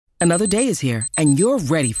Another day is here, and you're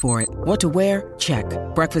ready for it. What to wear? Check.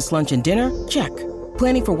 Breakfast, lunch, and dinner? Check.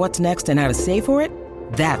 Planning for what's next and how to save for it?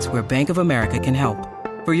 That's where Bank of America can help.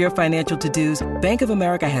 For your financial to-dos, Bank of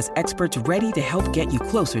America has experts ready to help get you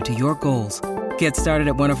closer to your goals. Get started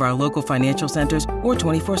at one of our local financial centers or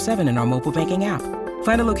 24/7 in our mobile banking app.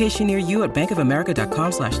 Find a location near you at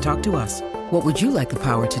bankofamerica.com/talktous. What would you like the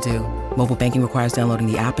power to do? Mobile banking requires downloading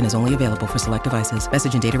the app and is only available for select devices.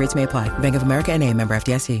 Message and data rates may apply. Bank of America N.A., member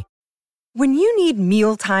FDIC. When you need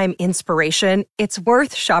mealtime inspiration, it's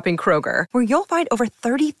worth shopping Kroger, where you'll find over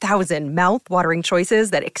 30,000 mouth-watering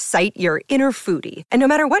choices that excite your inner foodie. And no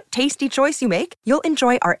matter what tasty choice you make, you'll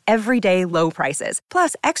enjoy our everyday low prices,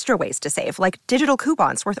 plus extra ways to save, like digital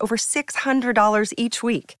coupons worth over $600 each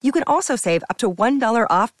week. You can also save up to $1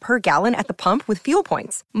 off per gallon at the pump with fuel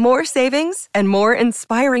points. More savings and more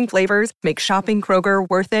inspiring flavors make shopping Kroger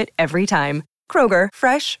worth it every time. Kroger,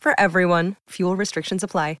 fresh for everyone. Fuel restrictions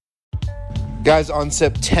apply. Guys, on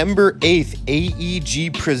September 8th,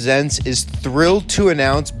 AEG Presents is thrilled to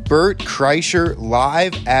announce Bert Kreischer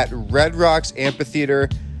live at Red Rocks Amphitheater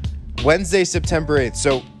Wednesday, September 8th.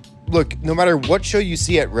 So, look, no matter what show you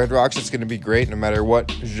see at Red Rocks, it's going to be great. No matter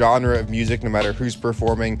what genre of music, no matter who's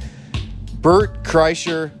performing, Bert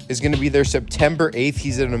Kreischer is going to be there September 8th.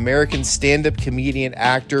 He's an American stand-up comedian,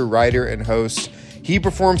 actor, writer, and host. He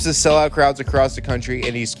performs to sellout crowds across the country,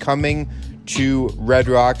 and he's coming to Red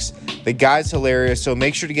Rocks. The guy's hilarious, so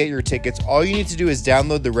make sure to get your tickets. All you need to do is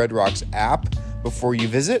download the Red Rocks app before you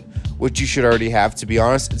visit, which you should already have, to be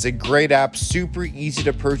honest. It's a great app, super easy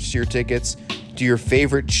to purchase your tickets to your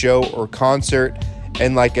favorite show or concert.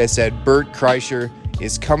 And like I said, Bert Kreischer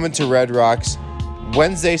is coming to Red Rocks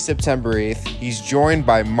Wednesday, September 8th. He's joined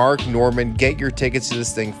by Mark Norman. Get your tickets to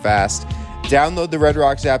this thing fast. Download the Red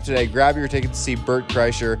Rocks app today. Grab your ticket to see Bert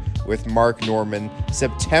Kreischer with Mark Norman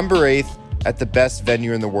September 8th at the best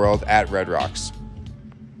venue in the world at Red Rocks.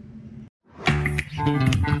 Are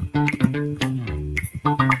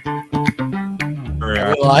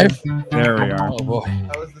we live? There we are. Oh boy.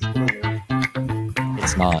 How is this spoiler?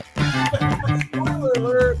 It's not. Spoiler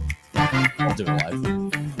alert. I'll do it live.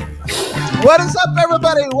 What is up,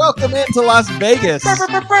 everybody? Welcome into Las Vegas. Bring up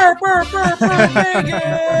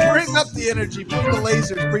the energy. Bring the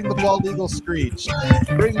lasers. Bring the bald eagle screech.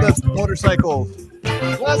 Bring the motorcycle.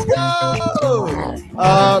 Let's go!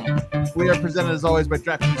 We are presented as always by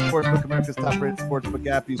DraftKings Sportsbook, America's top-rated sportsbook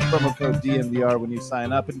app. Use promo code DNVR when you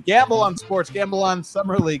sign up and gamble on sports. Gamble on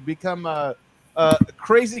Summer League. Become a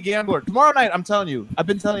crazy gambler. Tomorrow night, I'm telling you, I've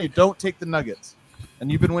been telling you, don't take the Nuggets,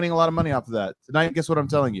 and you've been winning a lot of money off of that. Tonight, guess what I'm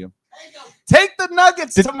telling you? Take the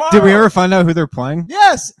Nuggets tomorrow. Did we ever find out who they're playing?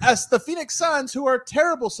 Yes, as the Phoenix Suns, who are a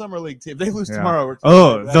terrible summer league team. They lose tomorrow.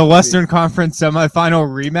 The Western Conference semifinal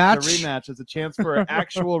rematch. The rematch is a chance for an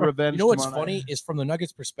actual revenge. You know what's funny is from the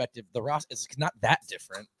Nuggets' perspective, the roster is not that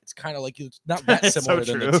different. It's kind of like it's not that similar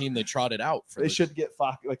than the team they trotted out. They should get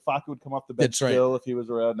Facu. Like Facu would come off the bench still if he was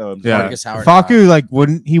around. No,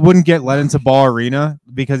 Facu wouldn't get let into Ball Arena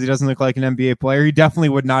because he doesn't look like an NBA player. He definitely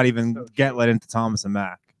would not even get let into Thomas and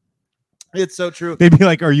Mack. It's so true. They'd be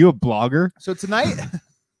like, "Are you a blogger?" So tonight,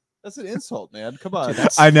 that's an insult, man. Come on. Dude,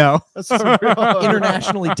 I know. That's a real,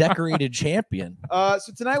 internationally decorated champion.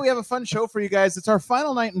 So tonight we have a fun show for you guys. It's our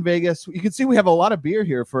final night in Vegas. You can see we have a lot of beer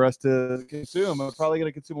here for us to consume. I'm probably going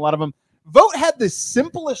to consume a lot of them. Vote had the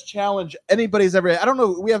simplest challenge anybody's ever. I don't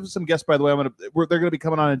know. We have some guests, by the way. They're going to be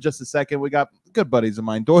coming on in just a second. We got good buddies of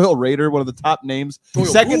mine. Doyle Raider, one of the top names.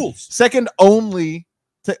 Second only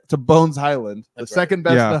to Bones Highland, the second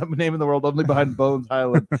best name in the world, only behind Bones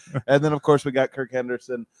Highland. And then, of course, we got Kirk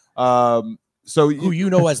Henderson. Who you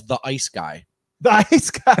know as the ice guy. The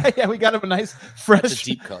ice guy. Yeah, we got him a nice, fresh,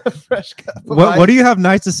 deep cut. Fresh cup. What do you have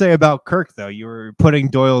nice to say about Kirk, though? You were putting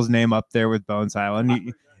Doyle's name up there with Bones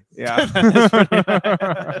Highland. Yeah.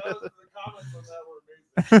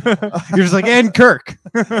 You're just like, and Kirk.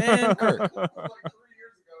 And Kirk.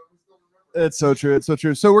 It's so true. It's so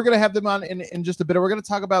true. So we're going to have them on in just a bit. We're going to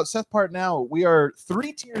talk about Seth Partnow. We are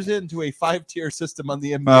 3 tiers into a 5-tier system on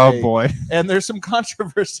the NBA. Oh, boy. And there's some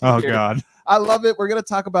controversy here. God. I love it. We're going to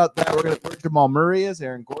talk about that. We're going to put Jamal Murray as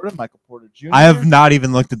Aaron Gordon, Michael Porter Jr. I have not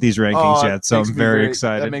even looked at these rankings yet, so I'm very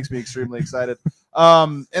excited. That makes me extremely excited.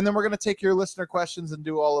 And then we're going to take your listener questions and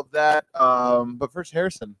do all of that. But first,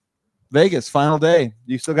 Harrison. Vegas, final day.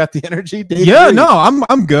 You still got the energy?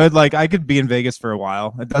 I'm good. Like, I could be in Vegas for a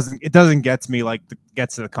while. It doesn't get to me like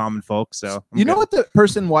gets to the common folk. So you know what the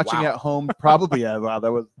person watching at home probably that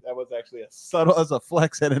was actually as subtle as a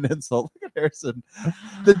flex and an insult. Look Harrison.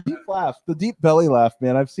 The deep laugh, the deep belly laugh,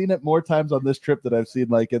 man. I've seen it more times on this trip than I've seen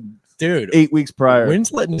like in 8 weeks prior.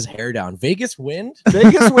 Wynn's letting his hair down. Vegas wind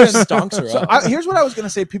stonks her so up. here's what I was going to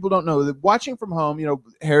say. People don't know that watching from home, you know,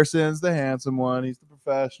 Harrison's the handsome one. He's the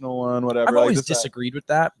professional one, whatever. I've always disagreed with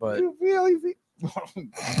that, but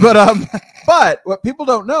but what people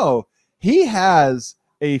don't know, he has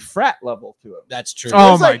a frat level to him. that's true.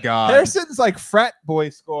 Oh It's my like, God. Harrison's like frat boy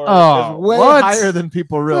score Oh, is way what? higher than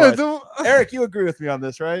people realize. Eric, you agree with me on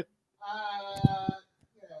this, right?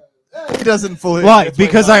 He doesn't fully. Why? it's way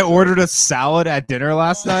Because I higher. ordered a salad at dinner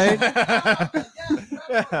last night.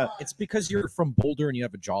 Yeah. It's because you're from Boulder and you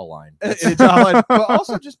have a jawline. But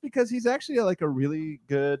also just because he's actually like a really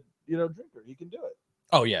good, drinker. He can do it.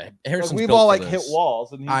 Oh yeah, Harrison's We've built all for like this. hit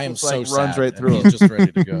walls, and he I am just, so like, sad. runs right and through he's them. just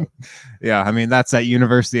ready to go. Yeah, I mean that's at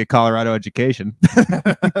University of Colorado education.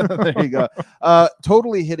 There you go.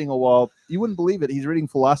 Totally hitting a wall. You wouldn't believe it. He's reading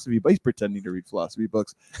philosophy, but he's pretending to read philosophy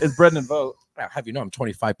books. It's Brendan Vogt. Wow, have you know I'm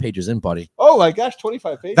 25 pages in, buddy? Oh my gosh,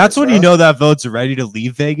 25 pages. That's when bro. you know that Vote's ready to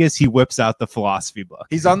leave Vegas. He whips out the philosophy book.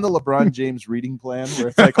 He's on the LeBron James reading plan, where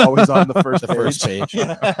it's like always on the first The first page.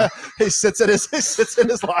 Yeah. He sits in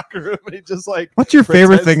his locker room and he just like. What's your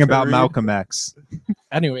favorite pretends thing to about read. Malcolm X?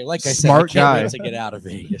 Anyway, like I said, Smart I can't guy. wait to get out of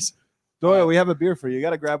Vegas. Doyle, we have a beer for you. You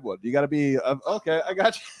got to grab one. You got to be okay. I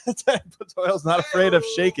got you. Doyle's not afraid of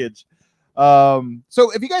shakage.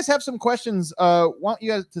 So if you guys have some questions, want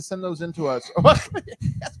you guys to send those in to us. He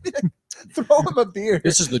asked me to throw him a beer.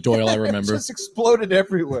 This is the Doyle I It remember. just exploded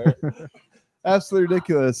everywhere. Absolutely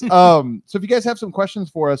ridiculous. So if you guys have some questions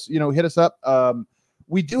for us, hit us up.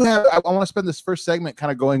 We do have. I want to spend this first segment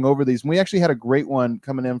kind of going over these. And we actually had a great one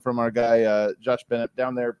coming in from our guy Josh Bennett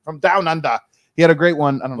down there from Down Under. He had a great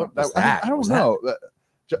one. I don't know. What was that? I don't What was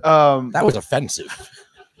know. That was offensive.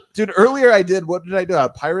 Dude, earlier I did. What did I do? A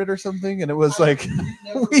pirate or something? And it was like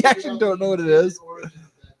we actually don't know what it is.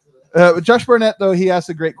 Josh Burnett, though, he asked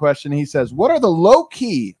a great question. He says, "What are the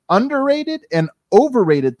low-key, underrated, and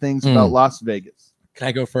overrated things about Las Vegas?" Can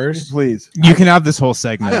I go first? Please. You can have this whole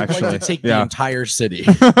segment. I would Actually, like to take the yeah, entire city.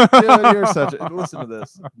 You're such a, listen to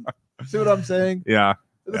this. See what I'm saying? yeah,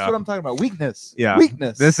 This is Yeah. what I'm talking about. Weakness. Yeah.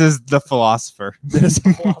 Weakness. This is the philosopher. This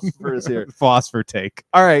philosopher is here. Philosopher take.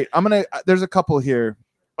 All right. There's a couple here.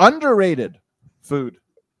 Underrated food.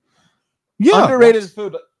 Yeah, Underrated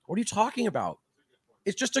food. What are you talking about?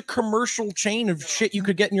 It's just a commercial chain of shit you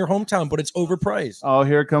could get in your hometown, but it's overpriced. Oh,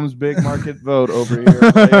 here comes big market vote over here.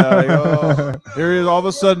 Yeah, here he is all of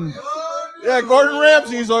a sudden. Yeah, Gordon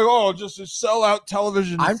Ramsay's like, oh, just a sellout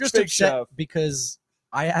television. I'm just fake upset chef. because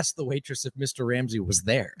I asked the waitress if Mr. Ramsay was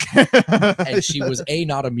there, and she was A,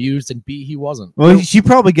 not amused, and B, he wasn't. Well, she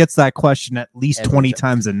probably gets that question at least Every 20 time.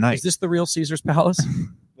 times a night. Is this the real Caesar's Palace?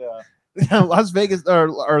 Yeah. Las Vegas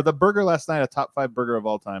or the burger last night, a top 5 burger of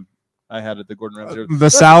all time. I had at the Gordon Ramsay. The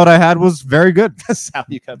salad I had was very good. That's how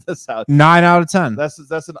you got this out. 9 out of 10. That's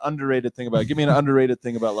an underrated thing about it. Give me an underrated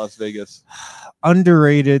thing about Las Vegas.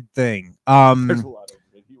 Underrated thing. There's a lot of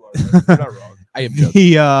it. You're not wrong. I am joking.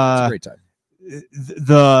 The It's a great time.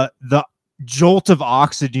 the jolt of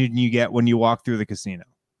oxygen you get when you walk through the casino.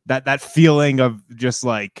 That feeling of just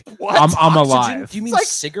like What? I'm Oxygen? alive. Do you mean It's like-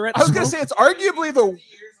 cigarette I was gonna smoke? say it's arguably the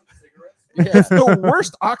Yeah. it's the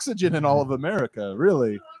worst oxygen in all of America.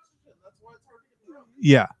 Really?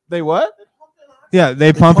 Yeah. They what? Yeah,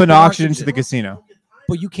 they pump pump in in oxygen to oxygen. the casino.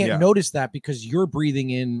 But you can't Yeah. notice that because you're breathing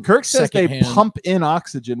in. Kirk says they secondhand. pump in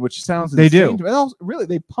oxygen, which sounds They insane. do. Well, really,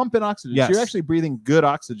 they pump in oxygen. So Yes. you're actually breathing good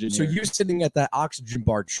oxygen. So here. you sitting at that oxygen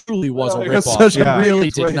bar truly was Oh, a you're ripoff. such a You Yeah. really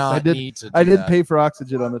weird did place. not I did- need to. I do did that. pay for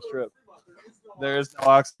oxygen on this trip. There is no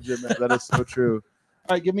oxygen there. That is so true.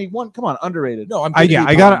 All right, give me one. Come on, underrated. No, I'm. I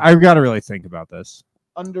kidding. gotta really think about this.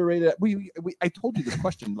 Underrated. I told you this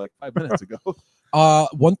question like 5 minutes ago.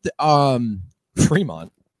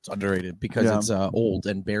 Fremont. It's underrated because Yeah. it's old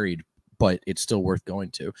and buried, but it's still worth going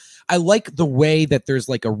to. I like the way that there's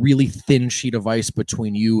like a really thin sheet of ice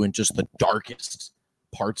between you and just the darkest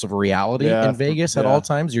parts of reality Yeah. in Vegas at Yeah. all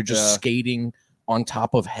times. You're just Yeah. skating on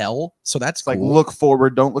top of hell. So that's It's like cool. look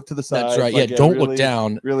forward, don't look to the side. That's right. Like, Yeah, don't really, look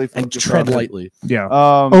down Really and focus tread on it. lightly. Yeah.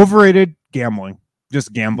 Um, Overrated gambling.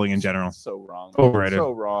 Just gambling in general. so wrong. Overrated.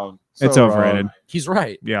 So wrong. It's So overrated. wrong. He's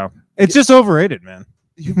right. Yeah. It's just overrated, man.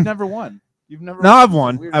 You've never won. You've never. No, I've It's the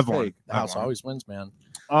won. weirdest I've won. take. The house always wins, man.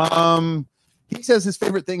 He says his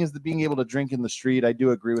favorite thing is the being able to drink in the street. I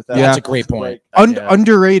do agree with that. Yeah. That's a great point. Yeah.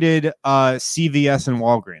 Underrated CVS and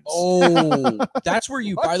Walgreens. Oh, that's where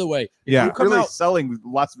you. By the way, yeah. You're come really out- selling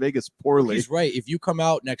Las Vegas poorly. he's right. If you come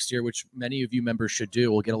out next year, which many of you members should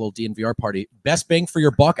do, we'll get a little DNVR party. Best bang for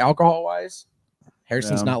your buck, alcohol wise.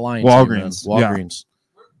 Harrison's Yeah. not lying. to you, man. Walgreens. Yeah. Walgreens.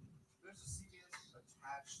 There's a CVS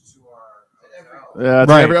attached to our Yeah,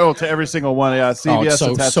 Right. to every single one. Yeah, CVS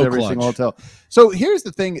so- attached so to every clutch. single hotel. So here's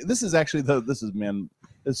the thing. This is actually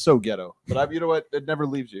it's so ghetto. But you know what? It never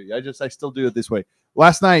leaves you. I still do it this way.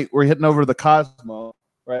 Last night we're hitting over the Cosmo,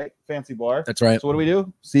 right? Fancy bar. That's right. So what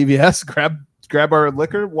do? CVS, grab our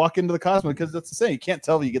liquor, walk into the Cosmo, because that's the same. You can't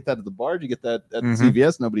tell if you get that at the bar. You get that at Mhm.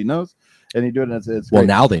 CVS. Nobody knows, and you do it. And it's Well, great.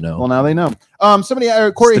 now they know. Well, now they know. Somebody,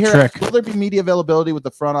 Corey It's the here. trick. Will there be media availability with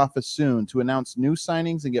the front office soon to announce new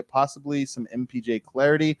signings and get possibly some MPJ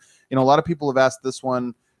clarity? You know, a lot of people have asked this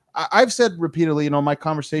one. I've said repeatedly, you know, my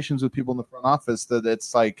conversations with people in the front office, that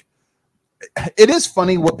it's like, it is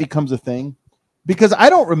funny what becomes a thing, because I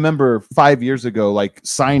don't remember 5 years ago, like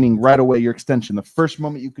signing right away your extension. The first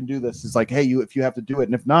moment you can do this is like, hey, if you have to do it.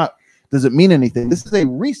 And if not, does it mean anything? This is a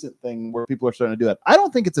recent thing where people are starting to do that. I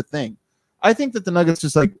don't think it's a thing. I think that the Nuggets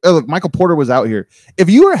just like, oh, look, Michael Porter was out here. If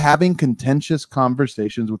you were having contentious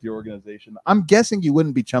conversations with your organization, I'm guessing you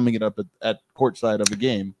wouldn't be chumming it up at courtside of a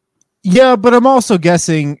game. Yeah, but I'm also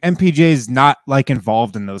guessing MPJ is not like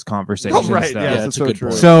involved in those conversations. Oh, right. though. Yeah, Yeah, that's it's a so good true.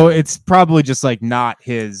 point. So it's probably just like not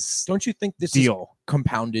his Don't you think this is deal.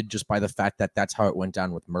 compounded just by the fact that that's how it went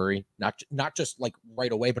down with Murray? Not just like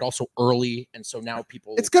right away, but also early. And so now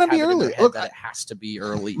people It's gonna have be it in their early. head Look, that it has to be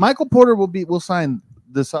early. Michael Porter will sign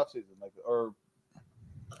this offseason, or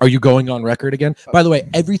Are you going on record again? By the way,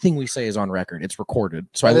 everything we say is on record. It's recorded.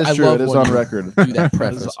 So that is I true. love It is when on you record. do that This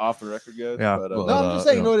preface. is off the record, guys. Yeah. But, Well, no, I'm just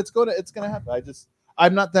saying, you you know what? It's gonna happen.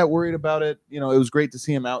 I'm not that worried about it. You know, it was great to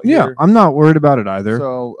see him out Yeah, here. I'm not worried about it either.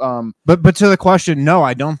 So, But to the question, no,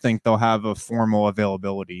 I don't think they'll have a formal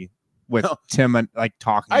availability with No. Tim and like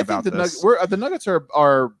talking I about think this. the Nuggets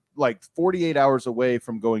are like 48 hours away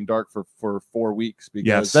from going dark for 4 weeks,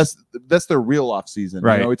 because Yes. that's their real off season.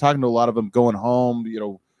 Right. You know, we're talking to a lot of them going home. You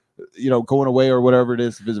know, going away or whatever it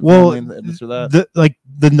is to visit Well, family and this or that.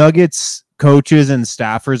 the Nuggets coaches and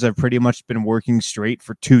staffers have pretty much been working straight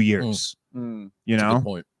for 2 years. Mm. You That's a good know,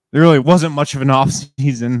 point. there really wasn't much of an off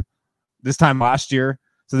season this time last year.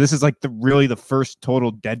 So this is like the first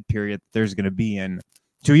total dead period there's going to be in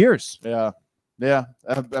 2 years. Yeah.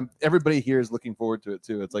 Everybody here is looking forward to it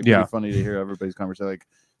too. It's like Yeah. pretty funny to hear everybody's conversation. Like,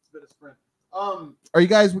 it's a bit of sprint. Are you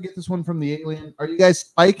guys? We get this one from the alien. Are you guys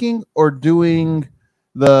spiking or doing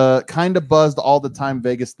the kind of buzzed all the time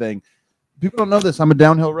Vegas thing? People don't know this. I'm a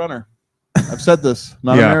downhill runner. I've said this.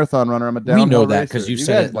 Not a Yeah. marathon runner. I'm a We downhill know that racer. because you guys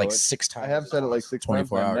said it know like 6 I times. have said it like 6 times.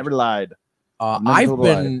 24 I've hours. never lied. Never I've told a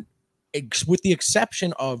lie. been, with the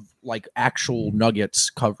exception of like actual Nuggets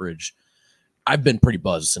coverage, I've been pretty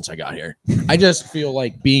buzzed since I got here. I just feel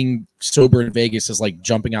like being sober in Vegas is like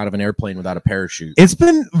jumping out of an airplane without a parachute. It's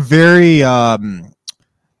been very odd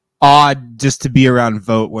just to be around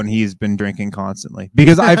Vogt when he's been drinking constantly,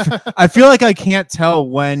 because I feel like I can't tell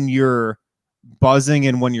when you're buzzing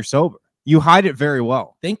and when you're sober. You hide it very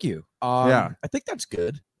well. Thank you. Yeah. I think that's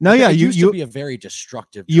good. No, yeah, It you used to you be a very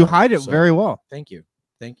destructive. you drunk, hide it so very well. Thank you.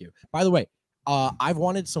 By the way, I've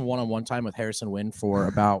wanted some one-on-one time with Harrison Wynn for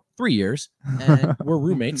about 3 years, and we're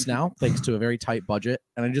roommates now, thanks to a very tight budget.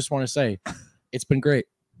 And I just want to say, it's been great.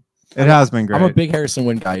 It has been great. I'm a big Harrison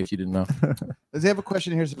Wynn guy, if you didn't know. Does he have a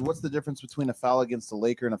question here? Says, what's the difference between a foul against the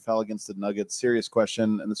Laker and a foul against the Nuggets? Serious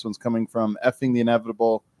question, and this one's coming from effing the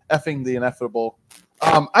inevitable. I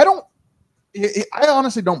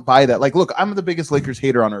honestly don't buy that. Like, look, I'm the biggest Lakers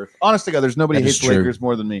hater on earth. Honest to God, there's nobody That is hates true. Lakers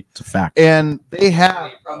more than me. It's a fact. And they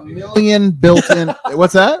have a million built-in.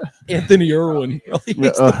 What's that? Anthony Irwin.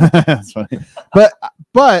 That's funny.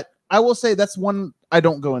 But I will say that's one I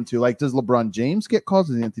don't go into. Like, does LeBron James get calls?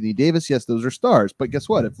 Does Anthony Davis? Yes, those are stars. But guess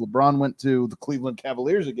what? If LeBron went to the Cleveland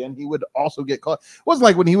Cavaliers again, he would also get calls. It wasn't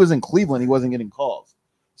like when he was in Cleveland, he wasn't getting calls.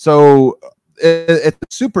 So it's a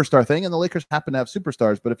superstar thing, and the Lakers happen to have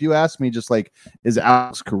superstars. But if you ask me, just like, is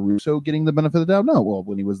Alex Caruso getting the benefit of the doubt? No. Well,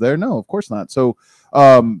 when he was there, no, of course not. So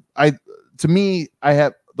I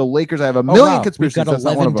have the Lakers. I have a million We've conspiracies. got That's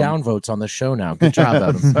not one 11 of them. downvotes on the show now. Good job,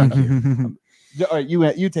 Adam. Thank you. All right,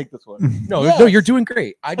 you take this one. No, Yes. no, you're doing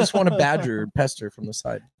great. I just want to badger and pester from the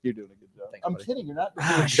side. You're doing a good job. Thanks, I'm buddy. kidding. You're not doing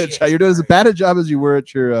Ah, a good shit. job. You're doing as bad a job as you were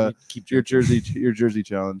at your Keep Jersey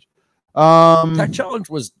challenge. That challenge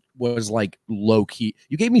was like low key.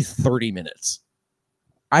 You gave me 30 minutes.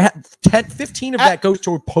 I had 15 of that goes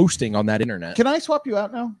toward posting on that internet. Can I swap you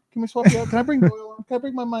out now? Can we swap you out? Can I bring Doyle on? Can I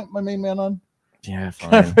bring my main man on? Yeah,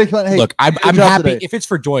 Can I fine. bring on? Hey, Look, I'm good job happy. today. If it's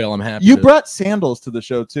for Doyle, I'm happy. You to- brought sandals to the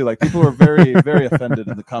show too. Like, people were very very offended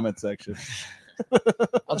in the comment section.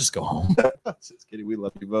 I'll just go home. Just kidding. We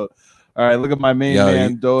love you both. All right, look at my main Yo, man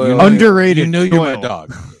you- Doyle. Underrated. You know you're my Doyle.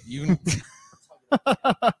 dog. You.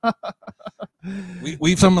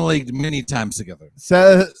 We've summoned many times together.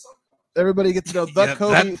 Says Everybody gets to know the Yeah,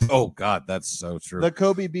 Kobe. oh God, that's so true. The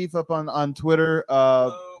Kobe beef up on Twitter.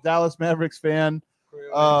 Dallas Mavericks fan.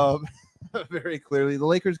 Very clearly, the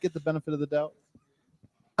Lakers get the benefit of the doubt.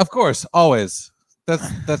 Of course, always.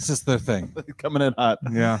 That's just their thing. Coming in hot.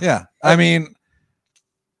 Yeah. Yeah, I mean,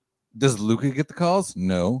 does Luka get the calls?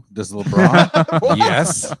 No. Does LeBron?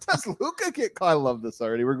 Yes. Does Luka get called? I love this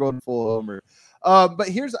already. We're going full homer. But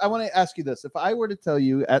I want to ask you this: if I were to tell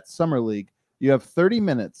you at Summer League, you have 30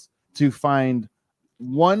 minutes to find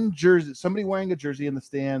one jersey, somebody wearing a jersey in the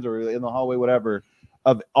stands or in the hallway, whatever,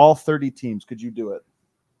 of all 30 teams, could you do it?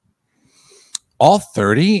 All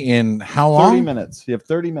 30 in how long? 30 minutes. You have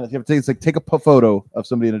 30 minutes. You have to take a photo of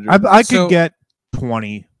somebody in a jersey. I could So- get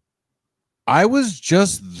 20. I was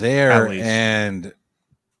just there, At least. and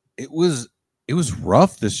it was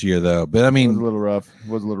rough this year, though. But I It was a mean, little rough. It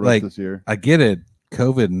was a little rough like, this year. I get it,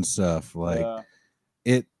 COVID and stuff, like Yeah.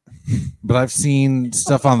 it. But I've seen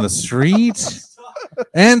stuff on the street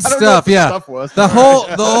and I don't know stuff. what the Yeah, stuff was. the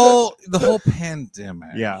whole pandemic.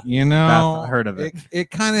 Yeah. you know, I heard of it.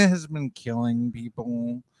 It kind of has been killing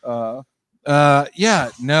people. Yeah,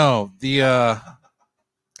 No, the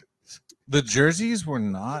jerseys were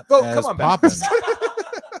not Oh, as come on, Ben. popping.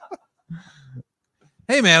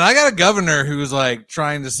 Hey man, I got a governor who's like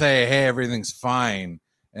trying to say, "Hey, everything's fine,"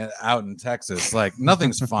 out in Texas. Like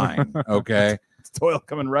nothing's fine. Okay. Doyle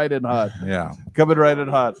coming right in hot. Yeah. Coming right in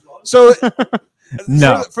hot. So,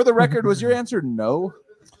 No. For the record, was your answer no?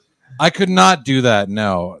 I could not do that.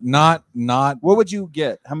 No, not What would you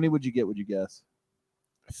get? How many would you get? Would you guess?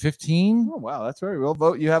 15. Oh wow, that's very well.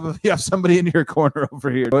 Vote. You have somebody in your corner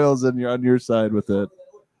over here. Doyle's on your side with it.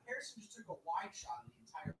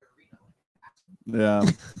 Yeah.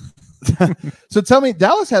 So tell me,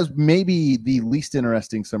 Dallas has maybe the least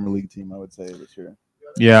interesting summer league team, I would say, this year.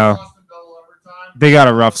 Yeah. They got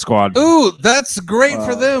a rough squad. Ooh, that's great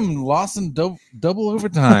for Wow. them. Lost in double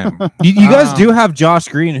overtime. You guys do have Josh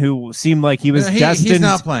Green, who seemed like he was destined. He's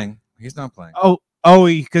not playing. He's not playing.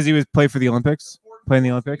 Because he was playing for the Olympics, playing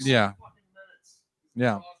the Olympics. Yeah.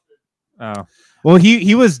 Yeah. Oh, well,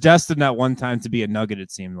 he was destined at one time to be a Nugget.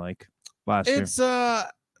 It seemed like last year. It's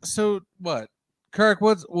so what? Kirk,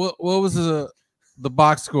 what was the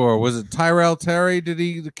box score? Was it Tyrell Terry? Did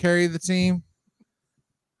he carry the team?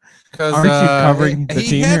 Because Aren't you covering the he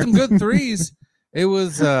team had here? some good threes. It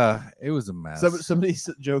was a mess. Somebody's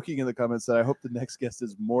joking in the comments that I hope the next guest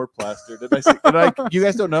is more plastered. Did I say? You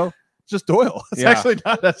guys don't know? It's just Doyle. It's Yeah. actually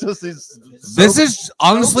not. That's just This is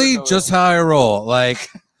honestly sober, just how I roll. Like,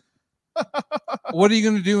 what are you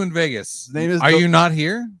going to do in Vegas? His name is Are you not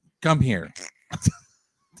here? Come here. I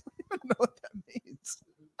don't know what that means.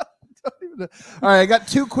 I don't even know. All right, I got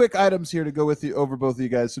two quick items here to go with you over both of you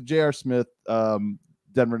guys. So J.R. Smith,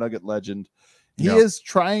 Denver Nugget legend, he's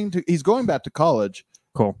going back to college.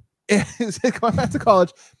 Cool. He's going back to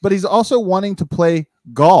college, but he's also wanting to play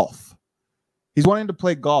golf. He's wanting to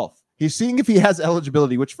play golf. He's seeing if he has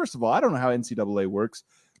eligibility, which, first of all, I don't know how NCAA works.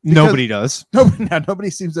 Nobody does. Nobody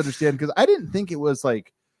seems to understand, because I didn't think it was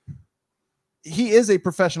like he is a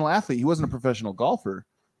professional athlete. He wasn't a professional golfer.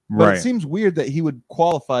 But Right. it seems weird that he would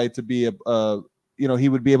qualify to be he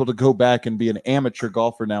would be able to go back and be an amateur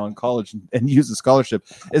golfer now in college and use the scholarship.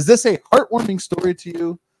 Is this a heartwarming story to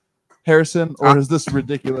you, Harrison, or is this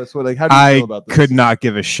ridiculous? How do you feel I about this? could not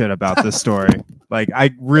give a shit about this story. Like,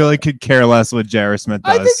 I really could care less what J.R. Smith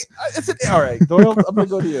does. I think all right, Doyle, I'm gonna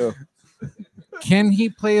go to you. Can he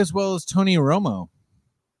play as well as Tony Romo?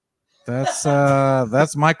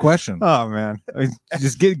 That's my question. Oh man,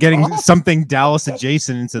 just getting something Dallas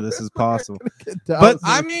adjacent into this as possible. But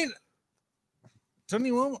I mean,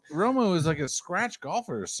 Tony Romo is like a scratch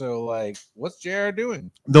golfer. So like, what's JR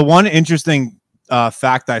doing? The one interesting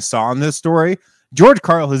fact I saw in this story, George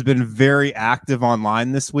Karl has been very active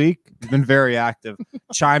online this week. He's been very active.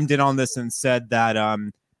 Chimed in on this and said that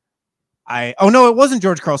it wasn't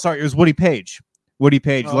George Karl. Sorry, it was Woody Page.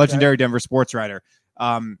 Okay. Legendary Denver sports writer.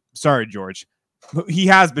 Sorry, George. He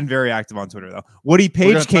has been very active on Twitter though. Woody gonna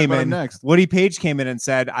Page talk came about him in. next. Woody Page came in and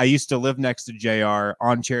said, "I used to live next to JR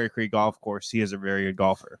on Cherry Creek Golf Course. He is a very good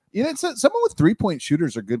golfer." You know, someone with 3-point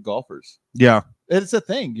shooters are good golfers. Yeah. It's a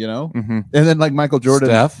thing, you know. Mm-hmm. And then like Michael Jordan,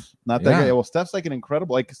 Steph. not that Yeah. guy. Well, Steph's like an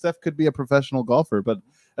incredible. Like Steph could be a professional golfer, but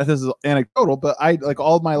this is anecdotal. But I like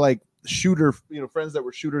all my like shooter, friends that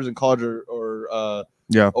were shooters in college or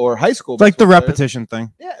high school. Like the basketball players. repetition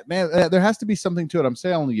thing. Yeah, man, there has to be something to it. I'm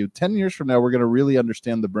telling you, 10 years from now, we're going to really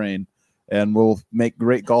understand the brain, and we'll make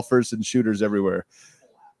great golfers and shooters everywhere.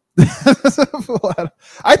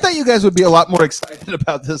 I thought you guys would be a lot more excited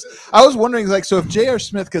about this. I was wondering, like, so if J.R.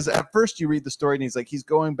 Smith, because at first you read the story and he's like, he's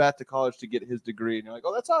going back to college to get his degree, and you're like,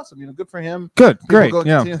 oh, that's awesome, good for him. Good, People great, go and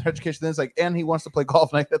yeah. continue their education. Then it's like, and he wants to play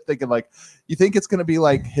golf, and I kept thinking, like, you think it's gonna be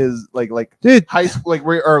like his like Dude, high school, like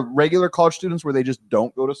or regular college students where they just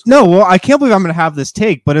don't go to school? no, well, I can't believe I'm going to have this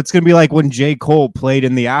take, but it's going to be like when J. Cole played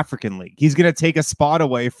in the African League. He's going to take a spot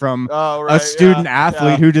away from a student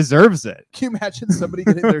athlete who deserves it. Can you imagine somebody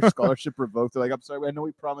getting their scholarship revoked? They're like, I'm sorry, I know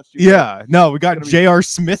we promised you. Yeah, no, we got It's gonna be J.R.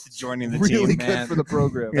 Smith joining the really team. good man. for the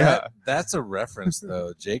program. Yeah. That's a reference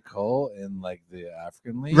though. J. Cole in like the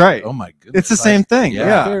African League. Right. Oh my goodness. It's the same thing. Yeah.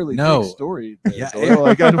 Yeah. Fairly No. big story. Yeah.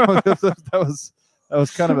 Like, that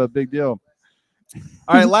was kind of a big deal.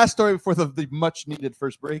 All right, last story before the much needed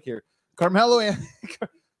first break here. Carmelo's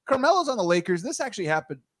on the Lakers. This actually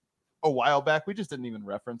happened a while back. We just didn't even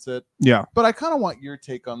reference it. Yeah. But I kind of want your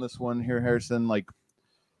take on this one here, Harrison. Like,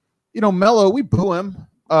 Melo, we boo him.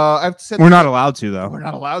 I've said We're not allowed to, though. We're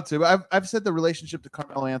not allowed to. I've said the relationship to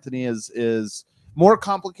Carmelo Anthony is more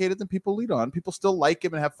complicated than people lead on. People still like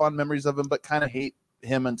him and have fond memories of him, but kind of hate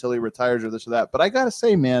him until he retires or this or that. But I gotta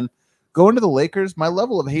say, man, going to the Lakers, my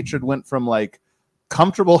level of hatred went from like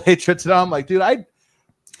comfortable hatred to now I'm like, dude,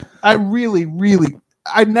 I really, really,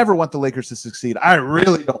 I never want the Lakers to succeed. I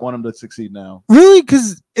really don't want them to succeed now. Really?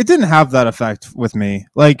 Because it didn't have that effect with me.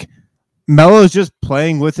 Like, Melo's just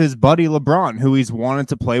playing with his buddy LeBron, who he's wanted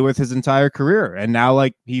to play with his entire career. And now,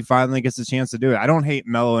 like, he finally gets a chance to do it. I don't hate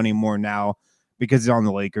Melo anymore now because he's on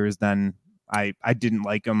the Lakers than I didn't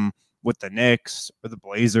like him with the Knicks or the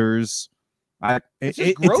Blazers. It's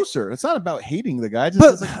just grosser. It's not about hating the guy. It's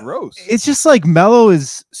But just like gross. It's just like Melo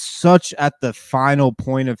is such at the final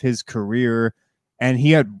point of his career, and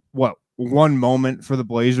he had one moment for the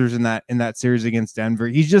Blazers in that series against Denver.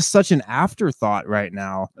 He's just such an afterthought right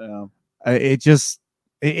now. Yeah.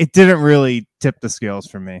 It didn't really tip the scales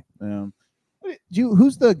for me. Yeah.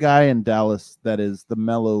 Who's the guy in Dallas that is the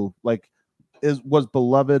Melo, like was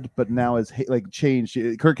beloved but now is like changed?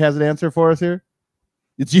 Kirk has an answer for us here.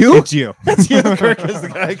 It's you. It's you. It's you. Kirk is the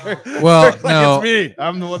guy. Kirk. Well, Kirk's like, no. it's me.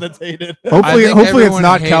 I'm the one that's hated. Hopefully it's everyone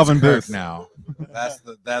not hates Calvin Kirk Booth. now.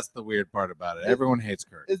 That's the weird part about it. Everyone hates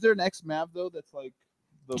Kirk. Is there an ex-Mav though that's like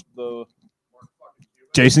the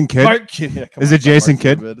Jason Kidd? Mark Kidd? Yeah, come Is on, it it's not Jason Mark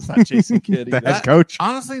Kidd? Kidd. It's not Jason Kidd. The either. head coach.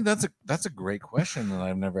 Honestly, that's a great question, and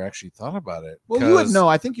I've never actually thought about it. Well, you would 'cause- know.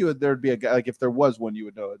 I think there'd be a guy, like if there was one, you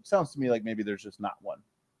would know. It sounds to me like maybe there's just not one.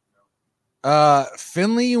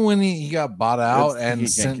 Finley, when he got bought out That's- he and can't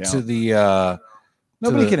sent count. to the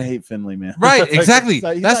Nobody the- can hate Finley, man. right, Like, exactly. he's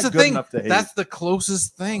not That's the good thing. enough to hate. That's the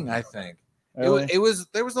closest thing, I think. Really? It was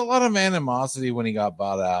there was a lot of animosity when he got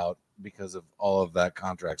bought out because of all of that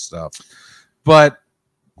contract stuff, but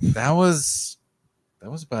that was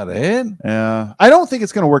about it. Yeah, I don't think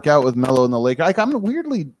it's going to work out with Melo and the Lakers. Like, I'm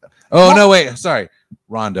weirdly. Oh no, wait, sorry,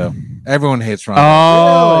 Rondo. Everyone hates Rondo.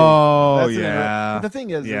 Oh That's an yeah. But the thing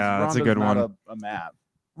is, Yeah, that's a Rondo's good not one. A Mav.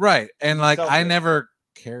 Right, and like I Celtic. never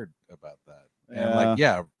cared about that. And Yeah. like,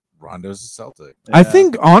 yeah, Rondo's a Celtic. I Yeah.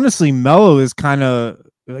 think honestly, Melo is kind of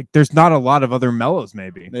like there's not a lot of other Melos,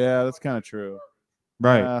 maybe. Yeah, that's kind of true.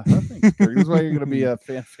 Right. I think Kirk, this is why you're going to be a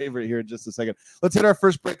fan favorite here in just a second. Let's hit our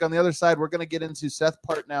first break. On the other side, we're going to get into Seth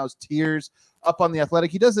Partnow's Tears up on the Athletic.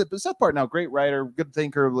 He does it, but Seth Partnow, great writer, good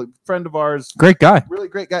thinker, like, friend of ours, Great guy. really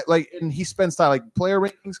great guy. Like, and he spends time. Like, player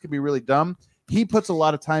rankings can be really dumb. He puts a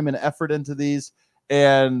lot of time and effort into these,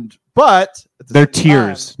 but at the They're same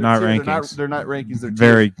tiers, time, not they're rankings. They're not rankings. They're tiers.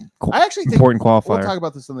 Very I actually think important we'll qualifier. talk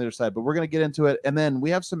about this on the other side, but we're going to get into it. And then we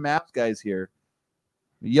have some maps guys here.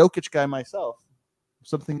 Jokic guy myself,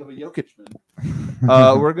 something of a Jokic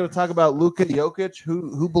man. We're going to talk about Luka Jokic,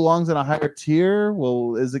 who belongs in a higher tier.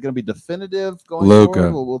 Well, is it going to be definitive going Luka.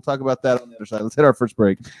 forward? We'll talk about that on the other side. Let's hit our first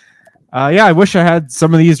break. Yeah, I wish I had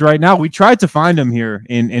some of these right now. We tried to find them here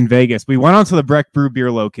in Vegas. We went onto the Breck Brew beer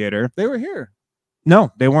locator. They were here.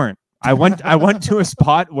 No, they weren't. I went to a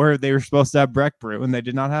spot where they were supposed to have Breck Brew and they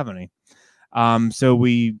did not have any. So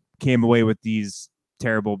we came away with these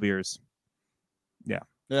terrible beers.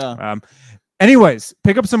 Yeah. Anyways,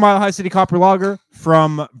 pick up some Mile High City Copper Lager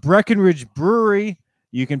from Breckenridge Brewery.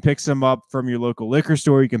 You can pick some up from your local liquor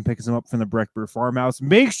store. You can pick some up from the Breck Brew Farmhouse.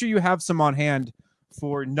 Make sure you have some on hand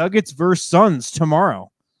for Nuggets versus Suns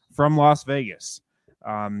tomorrow from Las Vegas.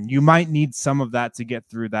 You might need some of that to get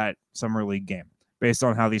through that Summer League game based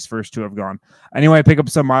on how these first two have gone. Anyway, pick up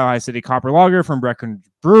some Mile High City Copper Lager from Breckenridge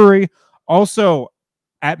Brewery. Also,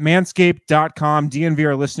 at manscaped.com,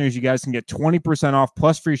 DNVR listeners, you guys can get 20% off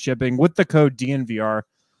plus free shipping with the code DNVR.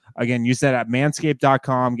 Again, use that at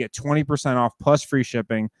manscaped.com, get 20% off plus free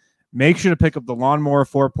shipping make sure to pick up the Lawnmower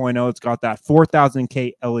 4.0. It's got that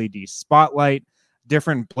 4000K LED spotlight,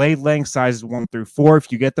 different blade length sizes 1 through 4.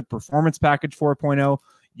 If you get the Performance Package 4.0,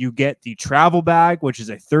 you get the travel bag, which is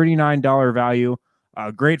a $39 value.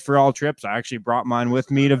 Great for all trips. I actually brought mine with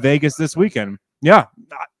me to Vegas this weekend. Yeah.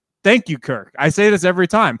 Thank you, Kirk. I say this every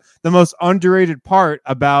time. The most underrated part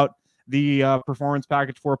about the Performance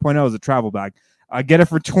Package 4.0 is a travel bag. Get it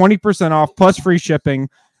for 20% off plus free shipping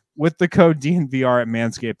with the code DNVR at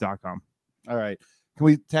manscaped.com. All right. Can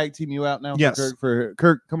we tag team you out now? Yes.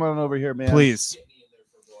 Kirk, come on over here, man. Please.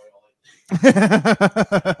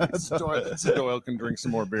 So Doyle can drink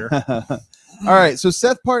some more beer. All right. So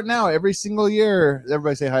Seth Partnow, every single year,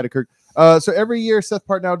 everybody say hi to Kirk. So every year Seth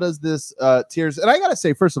Partnow does this tiers. And I got to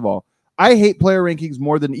say, first of all, I hate player rankings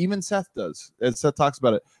more than even Seth does. And Seth talks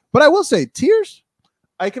about it. But I will say tiers,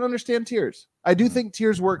 I can understand tiers. I do think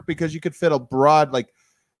tiers work because you could fit a broad, like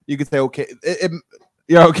you could say, okay,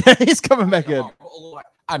 yeah, okay. He's coming back in.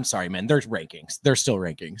 I'm sorry, man. There's rankings. There's still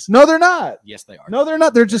rankings. No, they're not. Yes, they are. No, they're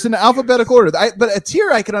not. They're just in alphabetical order. But a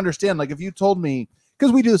tier I can understand. Like if you told me,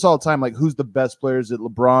 because we do this all the time, like who's the best players at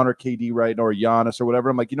LeBron or KD, right? Or Giannis or whatever.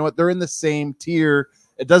 I'm like, you know what? They're in the same tier.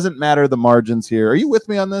 It doesn't matter the margins here. Are you with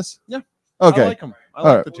me on this? Yeah. Okay. I like them. I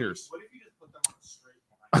like the tiers.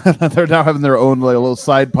 They're now having their own like, little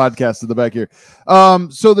side podcast in the back here.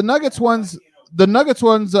 So the Nuggets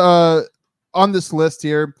ones on this list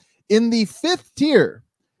here in the fifth tier.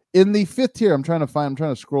 I'm trying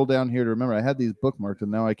to scroll down here to remember. I had these bookmarked and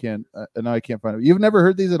now I can't find it. You've never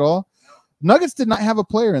heard these at all? Nuggets did not have a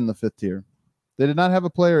player in the fifth tier. They did not have a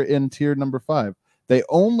player in tier number 5. They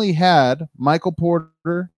only had Michael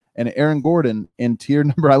Porter and Aaron Gordon in tier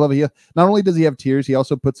number. I love it. Not only does he have tiers, he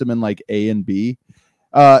also puts them in like A and B.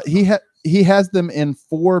 He has them in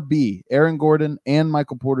 4B. Aaron Gordon and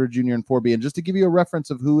Michael Porter Jr. in 4B. And just to give you a reference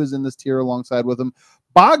of who is in this tier alongside with him,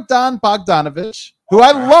 Bogdan Bogdanović, who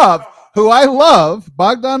I love,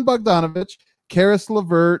 Bogdan Bogdanović, Karis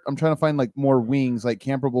LeVert. I'm trying to find like more wings, like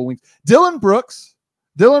camperable wings. Dylan Brooks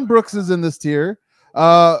is in this tier.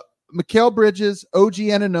 Mikal Bridges, OG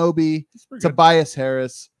Anunoby, Tobias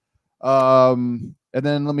Harris. And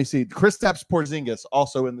then let me see. Kristaps Porzingis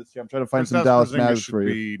also in this tier. I'm trying to find some Dallas Mavericks for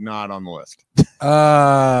you. Be not on the list.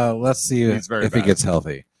 Let's see He's very if he bad. gets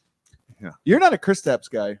healthy. You're not a Kristaps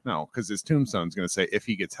guy. No, because his tombstone's going to say if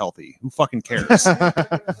he gets healthy. Who fucking cares?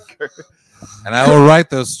 And I will write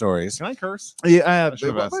those stories. Can I curse? Yeah, I should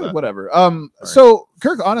have asked that. whatever. right. So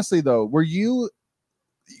Kirk, honestly though,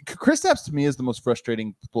 Kristaps to me is the most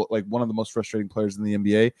frustrating, like one of the most frustrating players in the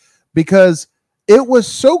NBA because it was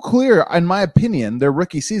so clear, in my opinion, their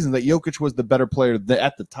rookie season that Jokic was the better player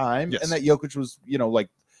at the time, Yes. and that Jokic was, like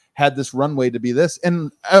had this runway to be this.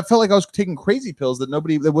 And I felt like I was taking crazy pills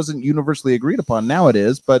that wasn't universally agreed upon. Now it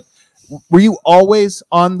is. But were you always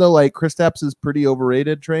on the like Kristaps is pretty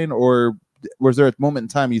overrated train, or was there a moment in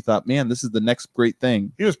time you thought, man, this is the next great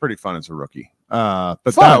thing? He was pretty fun as a rookie. But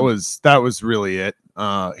Fun. that was really it.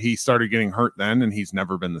 He started getting hurt then, and he's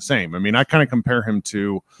never been the same. I mean, I kind of compare him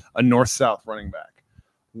to a north-south running back,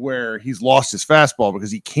 where he's lost his fastball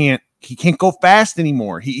because he can't go fast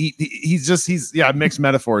anymore. He's mixed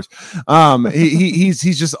metaphors.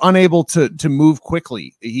 He's just unable to move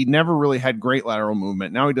quickly. He never really had great lateral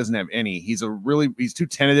movement. Now he doesn't have any. He's too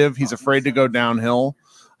tentative. He's afraid to go downhill.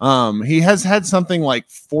 He has had something like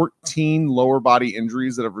 14 lower body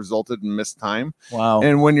injuries that have resulted in missed time. Wow.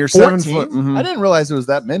 And when you're 14? 7 foot, mhm. I didn't realize it was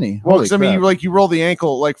that many. Well, Holy 'cause, I mean, crap. you roll the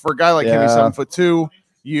ankle, like for a guy like him, he's Yeah. 7'2".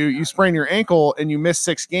 You sprain your ankle and you miss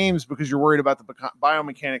 6 games because you're worried about the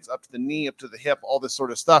biomechanics up to the knee, up to the hip, all this sort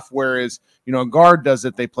of stuff. Whereas, a guard does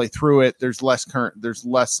it, they play through it. There's less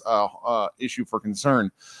issue for concern.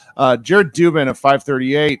 Jared Dubin of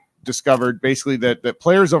 538 discovered basically that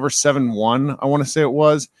players over 7'1", I want to say it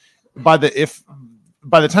was, by the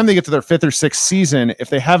time they get to their 5th or 6th season,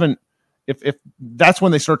 if that's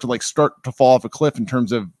when they start to fall off a cliff in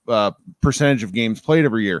terms of percentage of games played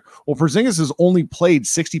every year. Well, Porzingis has only played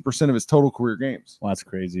 60% of his total career games. Well, that's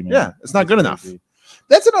crazy, man. Yeah, it's not good enough.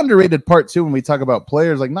 That's an underrated part too when we talk about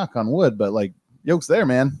players, like knock on wood, but like Yoke's there,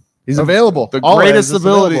 man. He's available. The Always greatest just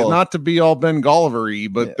ability, available. not to be all Ben Golliver-y,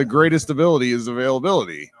 but Yeah. the greatest ability is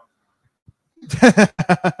availability. I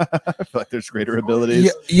feel like there's greater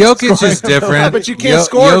abilities. Jokic is different. But you can't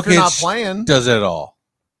score if you're not Jokic playing. does it all.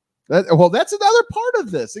 That's another part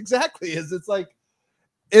of this. Exactly.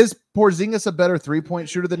 Is Porzingis a better 3-point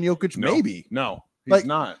shooter than Jokic? No. Maybe. No, he's Like,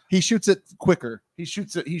 not. He shoots it quicker. He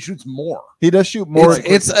shoots more. He does shoot more.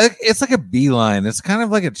 It's like a beeline. It's kind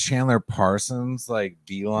of like a Chandler Parsons like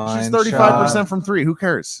beeline. She's 35% from 3. Who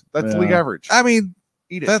cares? That's Yeah. league average. I mean,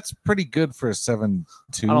 Eat it. That's pretty good for a 7'2",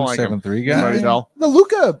 I don't like him. 7'3" Somebody guy. tell. The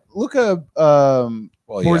Luka Well,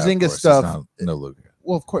 Porzingis of course, stuff- it's not- no Luka.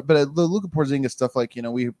 well, of course, but the Luka Porzingis stuff, like,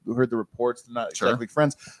 we heard the reports, they're not Sure. exactly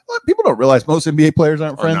friends. Well, people don't realize most NBA players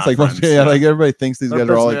aren't Are friends. not Like, most, friends, yeah, yeah. like everybody thinks these guys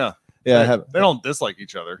are all like, they don't dislike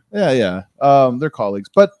each other. yeah. They're colleagues,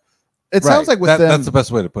 but it sounds like with them, That's the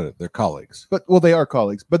best way to put it. They're colleagues. but they are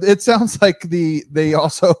colleagues. But it sounds like they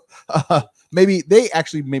also maybe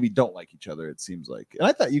don't like each other. It seems like, and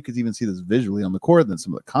I thought you could even see this visually on the court. Then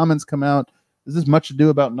some of the comments come out. Is this much ado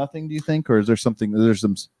about nothing? Do you think, or is there something? There's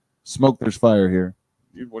some smoke. There's fire here.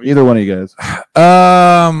 What do you Either one of you guys.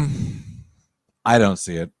 I don't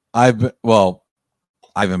see it. I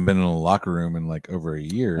haven't been in a locker room in like over a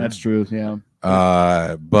year. That's true. Yeah.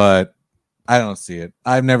 But I don't see it.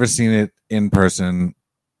 I've never seen it in person.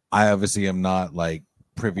 I obviously am not like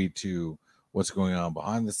privy to what's going on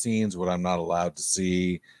behind the scenes, what I'm not allowed to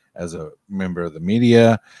see as a member of the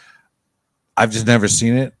media. I've just never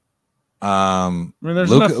seen it.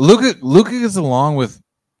 there's Luka gets along with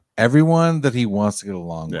everyone that he wants to get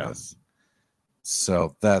along with.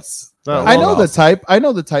 So that's I know the type. I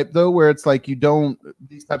know the type though, where it's like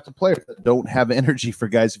these types of players that don't have energy for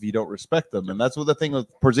guys if you don't respect them, and that's what the thing with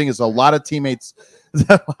Porzingis. A lot of teammates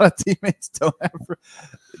don't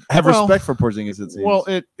have respect for Porzingis. It seems. Well,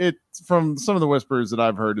 it from some of the whispers that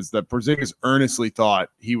I've heard is that Porzingis earnestly thought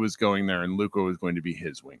he was going there and Luka was going to be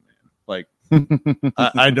his wingman. Like,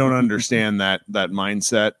 I don't understand that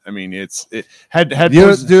mindset. I mean,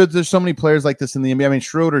 dude, there's so many players like this in the NBA. I mean,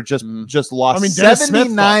 Schroeder just lost Dennis Smith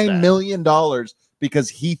thought $79 that. million because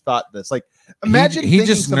he thought this. Like, imagine he thinking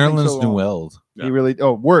just something Nerlens so wrong. Newelled. Yeah. He really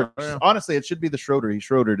worse. Oh, yeah. Honestly, it should be the Schroeder.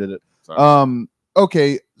 Schroeder did it. Sorry.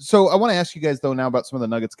 Okay, so I want to ask you guys though now about some of the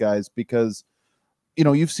Nuggets guys, because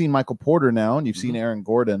you've seen Michael Porter now and you've seen Aaron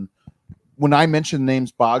Gordon. When I mentioned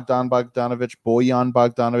names Bogdan Bogdanovic, Bojan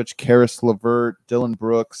Bogdanovic, Karis LeVert, Dylan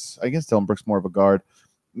Brooks, I guess Dylan Brooks more of a guard,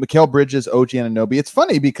 Mikal Bridges, OG Anunoby. It's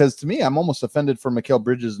funny because to me, I'm almost offended for Mikal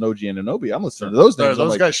Bridges and OG Anunoby. I'm listening to those names.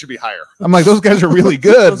 Those guys should be higher. I'm like, those guys are really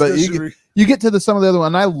good, Those but guys should you get to some of the other one.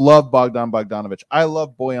 And I love Bogdan Bogdanovic. I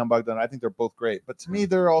love Bojan Bogdan. I think they're both great. But to me,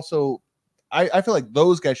 they're also, I feel like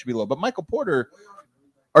those guys should be low. But Michael Porter,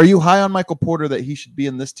 are you high on Michael Porter that he should be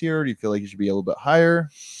in this tier? Or do you feel like he should be a little bit higher?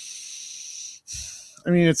 I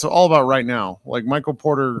mean, it's all about right now. Like, Michael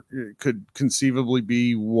Porter could conceivably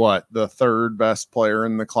be the third best player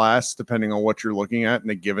in the class, depending on what you're looking at in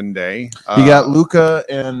a given day. You got Luka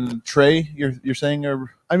and Trey. You're saying, or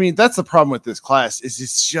I mean, that's the problem with this class is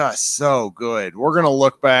it's just so good. We're going to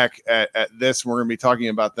look back at this. And we're going to be talking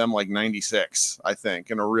about them like 96, I think,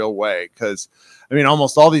 in a real way. Because, I mean,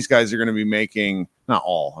 almost all these guys are going to be making, not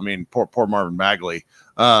all, I mean, poor Marvin Bagley.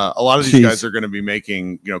 A lot of these guys are going to be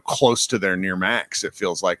making, close to their near max. It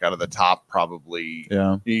feels like out of the top, probably.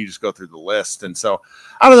 Yeah. You just go through the list, and so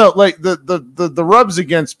I don't know. Like the rubs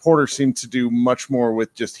against Porter seem to do much more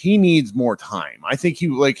with just he needs more time. I think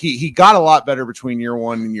he got a lot better between year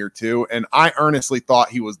one and year two, and I earnestly thought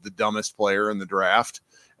he was the dumbest player in the draft,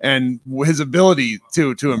 and his ability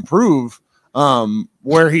to improve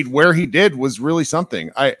where he did was really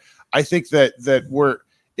something. I think that we're.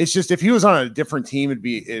 It's just if he was on a different team, it'd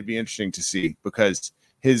be interesting to see because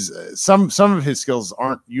his some of his skills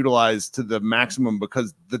aren't utilized to the maximum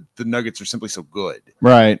because the Nuggets are simply so good.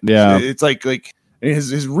 right? Yeah. It's like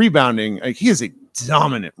his rebounding. Like, he is a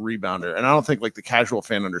dominant rebounder, and I don't think like the casual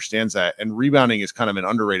fan understands that. And rebounding is kind of an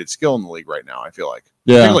underrated skill in the league right now. I feel like,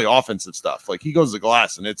 particularly offensive stuff. Like, he goes to the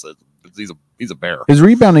glass, and he's a bear. His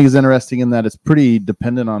rebounding is interesting in that it's pretty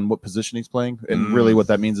dependent on what position he's playing, and really what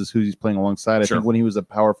that means is who he's playing alongside. I think when he was a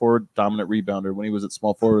power forward, dominant rebounder. When he was at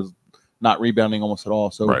small forward, was not rebounding almost at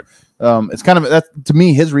all. So it's kind of that to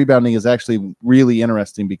me. His rebounding is actually really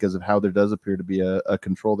interesting because of how there does appear to be a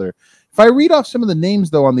control there. If I read off some of the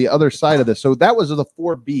names though on the other side of this, so that was the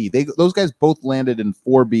 4B. Those guys both landed in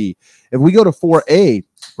 4B. If we go to 4A,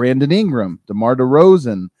 Brandon Ingram, DeMar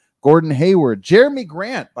DeRozan, Gordon Hayward, Jeremy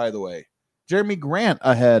Grant, by the way. Jeremy Grant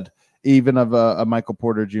ahead even of a Michael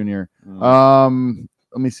Porter Jr.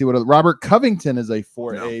 Let me see what Robert Covington is a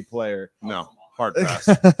 4A player. No, hard pass.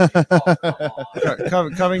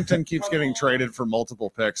 Covington keeps getting traded for multiple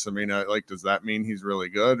picks. I mean, does that mean he's really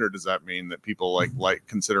good, or does that mean that people like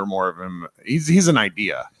consider more of him? He's an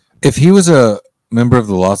idea. If he was a member of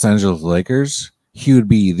the Los Angeles Lakers, he would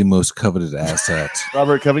be the most coveted asset.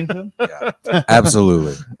 Robert Covington? Yeah,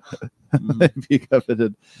 absolutely. Be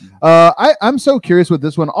coveted. I'm so curious with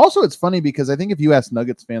this one. Also, it's funny because I think if you ask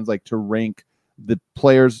Nuggets fans to rank the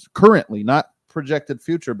players currently, not projected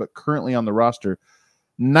future, but currently on the roster,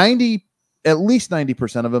 90 at least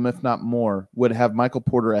 90% of them, if not more, would have Michael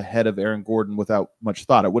Porter ahead of Aaron Gordon without much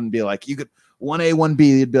thought. It wouldn't be like you could 1A,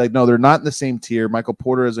 1B. You'd be like, no, they're not in the same tier. Michael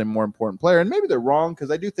Porter is a more important player. And maybe they're wrong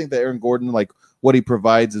because I do think that Aaron Gordon, like what he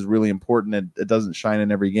provides is really important. It doesn't shine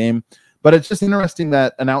in every game. But it's just interesting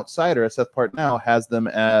that an outsider, as Seth Partnow, has them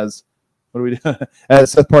as what do we do?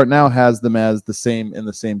 As Seth Partnow has them as the same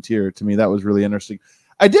tier. To me, that was really interesting.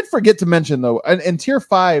 I did forget to mention, though, in Tier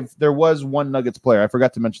 5, there was one Nuggets player. I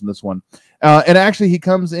forgot to mention this one. And actually, he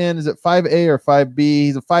comes in, is it 5A or 5B?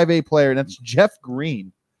 He's a 5A player, and that's Jeff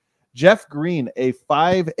Green. Jeff Green, a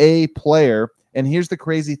 5A player. And here's the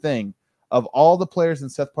crazy thing. Of all the players in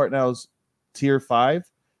Seth Partnow's Tier 5,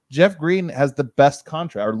 Jeff Green has the best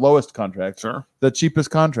contract, or lowest contract. Sure. The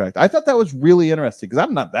cheapest contract. I thought that was really interesting because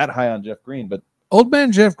I'm not that high on Jeff Green, but Old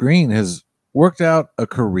man Jeff Green has worked out a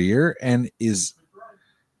career and he's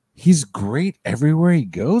great everywhere he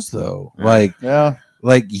goes, though. yeah.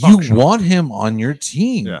 Like you want him on your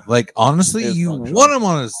team. Yeah. Like honestly, you want him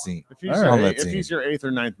on his team. If he's, All right. if he's your 8th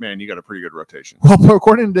or 9th man, you got a pretty good rotation. Well,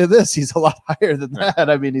 according to this, he's a lot higher than Yeah. that.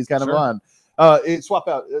 I mean, he's kind Sure. of on. Swap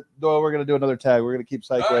out. Doyle, we're going to do another tag. We're going to keep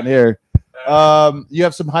cycling here. You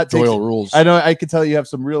have some hot takes. Doyle rules. I know. I can tell you have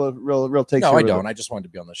some real takes. No, here I with don't. it. I just wanted to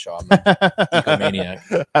be on the show. I'm an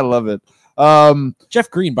egomaniac. I love it. Jeff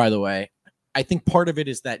Green, by the way, I think part of it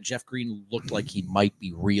is that Jeff Green looked like he might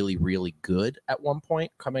be really, really good at one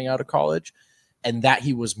point coming out of college, and that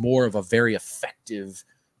he was more of a very effective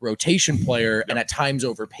rotation player and at times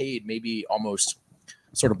overpaid, maybe almost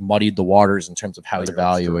sort of muddied the waters in terms of how he's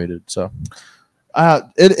evaluated. So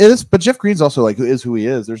it is, but Jeff Green's also like who he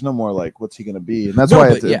is. There's no more like what's he going to be, and that's No, why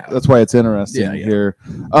but it's yeah. that's why it's interesting Yeah, yeah. here.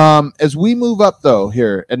 As we move up though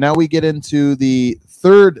here, and now we get into the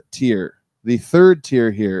third tier. The third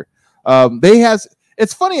tier here.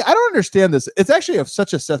 It's funny. I don't understand this. It's actually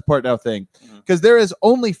such a Seth Partnow thing because there is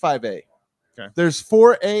only 5A. Okay. There's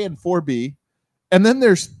 4A and 4B, and then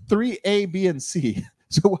there's 3A, B, and C.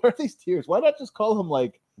 So what are these tiers? Why not just call them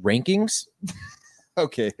like? rankings.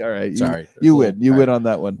 Okay, all right. Sorry. You win. You win on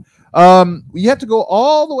that one. You have to go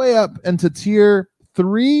all the way up into tier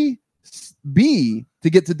 3B to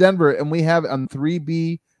get to Denver, and we have on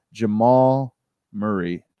 3B Jamal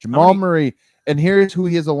Murray. Murray. And here's who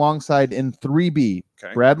he is alongside in 3B.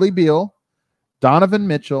 Okay. Bradley Beal, Donovan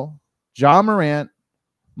Mitchell, John Morant,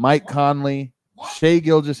 Mike Conley, Shai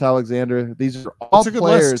Gilgeous-Alexander. These are all That's a good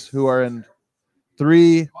players list. who are in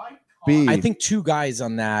 3B. I think two guys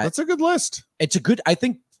on that. That's a good list. It's a good. I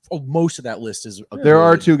think most of that list is. There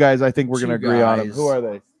are good. two guys I think we're going to Two agree on them. guys. Who are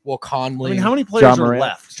they? Well, Conley. I mean, how many players John are Morant.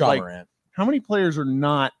 left? John Like, Morant. how many players are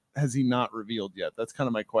not? Has he not revealed yet? That's kind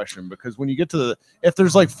of my question. Because when you get to if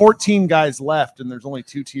there's like 14 guys left and there's only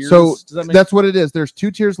 2 tiers, So does that make that's what it is. There's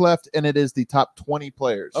 2 tiers left, and it is the top 20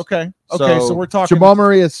 players. okay? So we're talking Jamal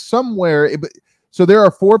Murray is somewhere. So there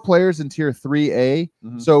are 4 players in tier 3A.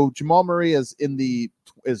 Mhm. So Jamal Murray is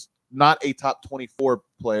is not a top 24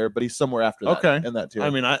 player, but he's somewhere after that. Okay. In that tier. I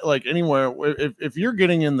mean, I like anywhere if you're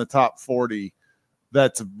getting in the top 40,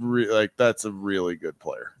 that's a really good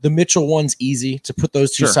player. The Mitchell one's easy to put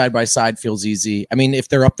those two Sure. side by side. Feels easy. I mean, if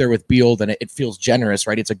they're up there with Beal, then it feels generous,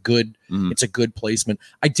 right? It's a good placement.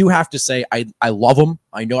 I do have to say, I love him.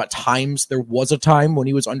 I know at times there was a time when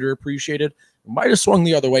he was underappreciated. Might have swung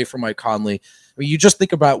the other way for Mike Conley. I mean, you just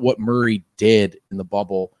think about what Murray did in the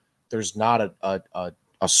bubble. There's not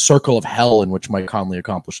a circle of hell in which Mike Conley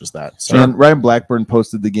accomplishes that. So And Ryan Blackburn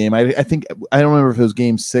posted the game. I think I don't remember if it was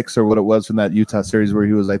game 6 or what it was from that Utah series where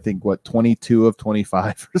he was, I think, 22 of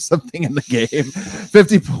 25 or something in the game,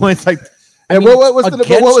 50 points. Like, and mean, what was it? What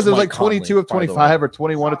against was it? Mike Like 22 of Conley, by the 25 or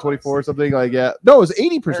 21 of 24 or something like that. No, it was 80%.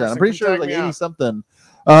 I'm Harrison, pretty sure it was tag like me 80 out. something.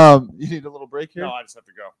 You need a little break here. No, I just have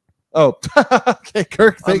to go. Oh, okay,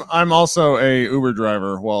 Kirk. I'm also a Uber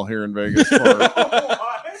driver while here in Vegas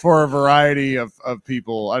for a variety of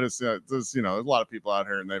people. I just there's a lot of people out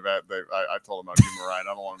here, and I told them I'd give them a ride.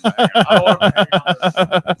 I don't want them to hang out. I don't want them to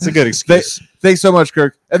hang out. It's a good excuse. Thanks so much,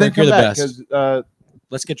 Kirk. And then Kirk, you're come the back best. because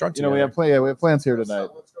let's get drunk we have together. we have plans here tonight.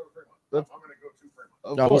 Let's go to Fremont. I'm going to go to Fremont.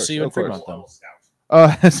 Of No, we'll course, see you in of course. Fremont,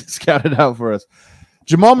 though. Scout it out for us.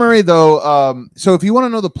 Jamal Murray, though. So if you want to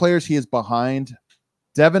know the players he is behind,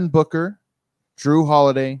 Devin Booker, Drew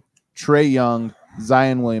Holiday, Trae Young,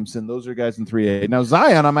 Zion Williamson. Those are guys in 3A. Now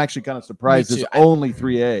Zion, I'm actually kind of surprised Me is too. only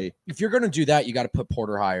 3A. If you're going to do that, you got to put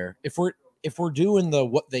Porter higher. If we're doing the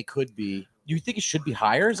what they could be, you think it should be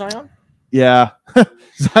higher, Zion? Yeah,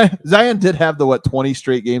 Zion did have the 20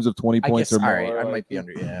 straight games of 20 I points guess. or All more. right, I Like, might be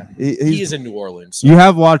under. Yeah, he he is in New Orleans. So. You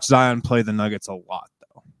have watched Zion play the Nuggets a lot,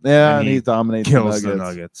 though. yeah, and and he he dominates Kills the the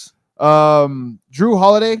Nuggets. Nuggets. Drew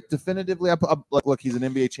Holiday, definitively up. Like, look, he's an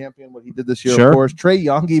NBA champion. What he did this year, Sure. of course. Trey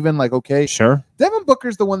Young, even like okay. Sure. Devin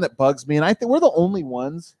Booker's the one that bugs me, and I think we're the only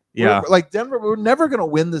ones. Yeah. Like Denver, we're never gonna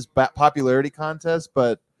win this popularity contest,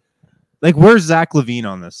 but Like, where's Zach LaVine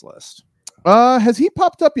on this list? has he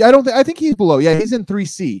popped up? I don't think. I think he's below. Yeah, he's in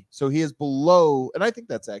 3C, so he is below, and I think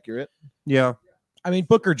that's accurate. Yeah. I mean,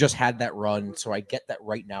 Booker just had that run, so I get that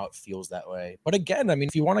right now it feels that way. But again, I mean,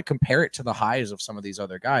 if you want to compare it to the highs of some of these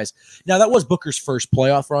other guys, now that was Booker's first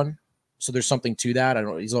playoff run, so there's something to that. I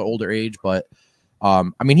don't know, he's an older age, but I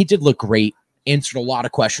mean, he did look great, answered a lot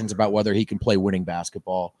of questions about whether he can play winning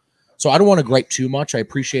basketball. So I don't want to gripe too much. I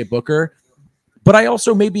appreciate Booker, but I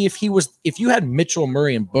also maybe if you had Mitchell,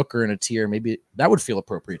 Murray, and Booker in a tier, maybe that would feel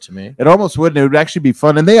appropriate to me. It almost wouldn't. It would actually be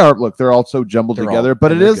fun, and they're all so jumbled They're together. all-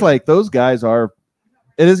 But it they're is good. like those guys are.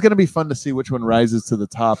 It is going to be fun to see which one rises to the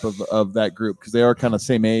top of that group because they are kind of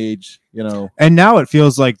same age, you know. And now it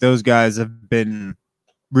feels like those guys have been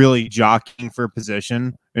really jockeying for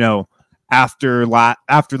position. You know, after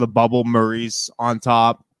the bubble, Murray's on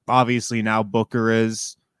top. Obviously, now Booker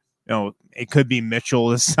is. You know, it could be Mitchell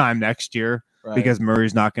this time next year Right. because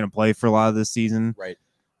Murray's not going to play for a lot of this season. Right.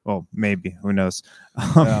 Well, maybe. Who knows?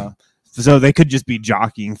 Yeah. So they could just be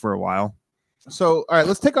jockeying for a while. So, all right,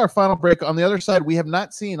 let's take our final break. On the other side, we have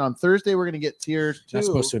not seen on Thursday. We're going to get tier 2. Not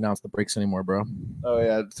supposed to announce the breaks anymore, bro. Oh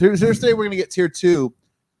yeah, Thursday we're going to get tier 2.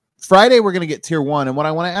 Friday we're going to get tier 1. And what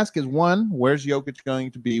I want to ask is, one, where's Jokic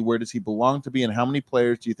going to be? Where does he belong to be? And how many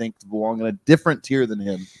players do you think belong in a different tier than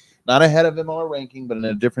him? Not ahead of him on a ranking, but in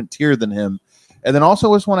a different tier than him. And then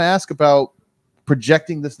also, I just want to ask about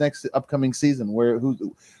projecting this next upcoming season.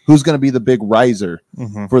 Who's going to be the big riser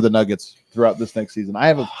for the Nuggets throughout this next season? I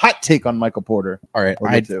have a hot take on Michael Porter. All right,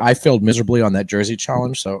 We'll get to it. I failed miserably on that jersey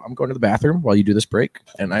challenge, so I'm going to the bathroom while you do this break,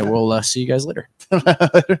 and I will see you guys later.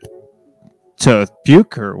 To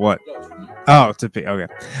puke or what? Oh, to pee.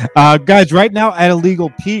 Okay. Guys, right now at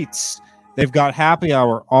Illegal Pete's, they've got happy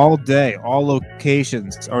hour all day, all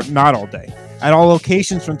locations, or not all day, at all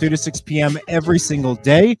locations from 3 to 6 p.m. every single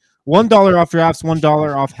day. $1 off drafts,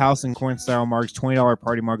 $1 off house and coin style marks, $20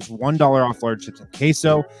 party marks, $1 off large chips and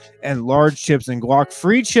queso, and large chips and guac.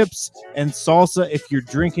 Free chips and salsa if you're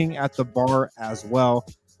drinking at the bar as well.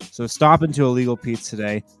 So stop into Illegal Pete's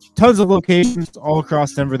today. Tons of locations all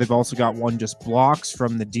across Denver. They've also got one just blocks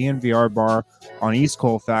from the DNVR bar on East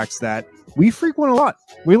Colfax that we frequent a lot.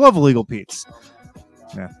 We love Illegal Pete's.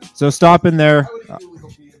 Yeah. So stop in there.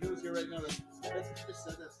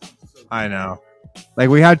 I know. Like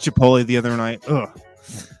we had Chipotle the other night. Ugh.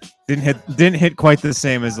 Didn't hit quite the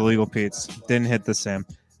same as Illegal Pete's. Didn't hit the same.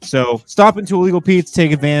 So stop into Illegal Pete's,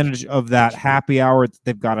 take advantage of that happy hour that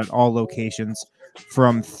they've got at all locations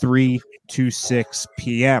from 3 to 6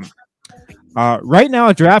 p.m. Right now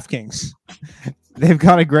at DraftKings, they've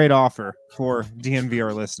got a great offer for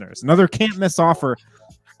DNVR listeners. Another can't miss offer.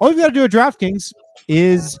 All you've got to do at DraftKings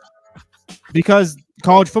is, because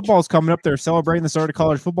college football is coming up, they're celebrating the start of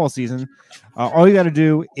college football season. All you got to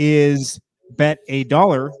do is bet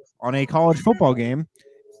 $1 on a college football game,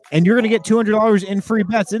 and you're going to get $200 in free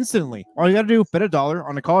bets instantly. All you got to do, bet $1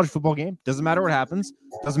 on a college football game. Doesn't matter what happens.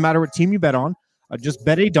 Doesn't matter what team you bet on. Just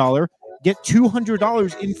bet $1. Get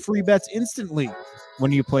 $200 in free bets instantly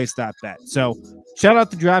when you place that bet. So shout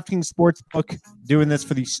out to DraftKings Sportsbook doing this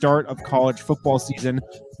for the start of college football season.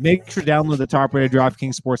 Make sure to download the top-rated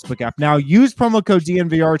DraftKings Sportsbook app now. Use promo code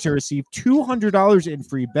DNVR to receive $200 in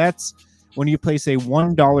free bets when you place a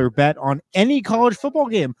 $1 bet on any college football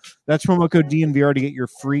game. That's promo code DNVR to get your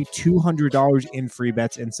free $200 in free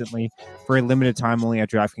bets instantly for a limited time only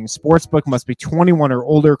at DraftKings Sportsbook. Must be 21 or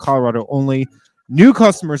older, Colorado only. New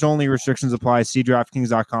customers only. Restrictions apply. See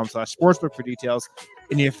DraftKings.com/sportsbook for details.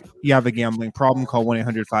 And if you have a gambling problem, call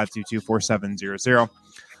 1-800-522-4700.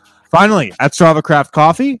 Finally, at Strava Craft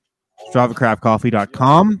Coffee,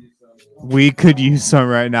 StravaCraftCoffee.com. We could use some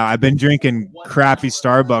right now. I've been drinking crappy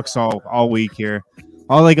Starbucks all week here.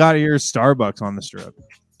 All I got here is Starbucks on the strip.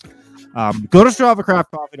 Go to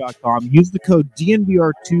StravaCraftCoffee.com. Use the code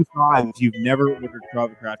DNVR25 if you've never ordered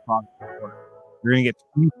Strava Craft Coffee before. You're going to get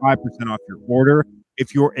 25% off your order.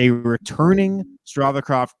 If you're a returning Strava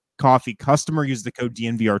Craft Coffee customer, use the code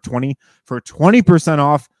DNVR20 for 20%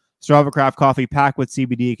 off. Strava Craft Coffee packed with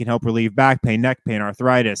CBD can help relieve back pain, neck pain,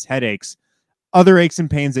 arthritis, headaches, other aches and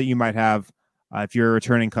pains that you might have. If you're a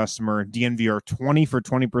returning customer, DNVR20 for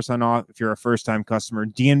 20% off. If you're a first-time customer,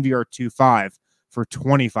 DNVR25 for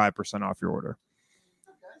 25% off your order.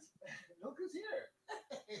 Look who's here.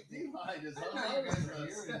 D-Mind is on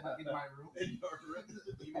in my room. In your room,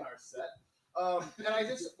 even our set. And I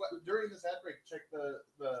just during this ad break checked the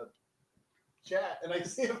chat, and I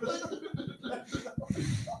see him.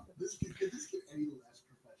 This get any less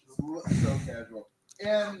professional. So casual.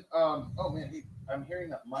 And oh man, I'm hearing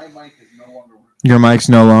that my mic is no longer working. Your mic's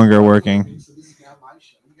no longer working. So this is now my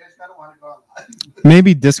show. You guys gotta want to go online.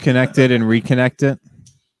 Maybe disconnect it and reconnect it.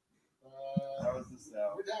 How is this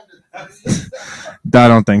now? We're down to I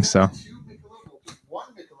don't think so. 2 Michelob, 1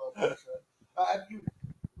 Michelob.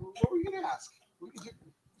 What were you gonna ask?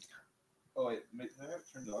 Oh wait, I have it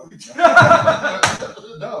turned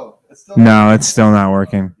on. No, it's still No, it's still not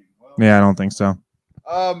working. Well, Yeah, I don't think so.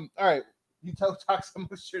 all right. You talk some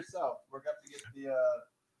with yourself. We're going to get the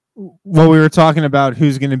Well, we were talking about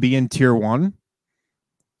who's going to be in tier 1.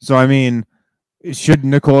 So, I mean, should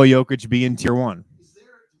Nikola Jokic be in tier 1? Is there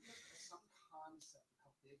some concept how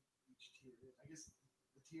big each tier is? I guess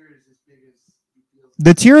the tier is as big as you feel.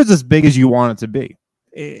 The tier is as big as you want it to be.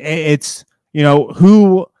 It's,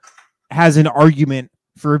 who has an argument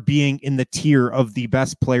for being in the tier of the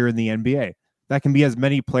best player in the NBA? That can be as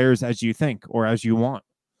many players as you think or as you want.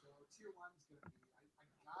 So tier 1 is going to be.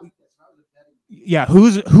 I guess if I was a betting, Yeah,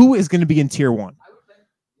 who is going to be in tier 1? I would bet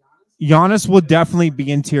Giannis. Giannis will definitely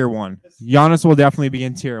be in tier 1. Giannis will definitely be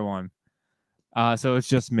in tier 1. So it's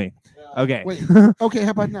just me. Okay. Wait. Okay,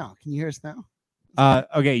 how about now? Can you hear us now?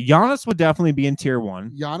 Okay. Giannis would definitely be in tier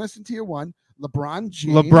 1. Giannis in tier 1. LeBron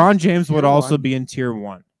James. LeBron James would tier also 1. be in tier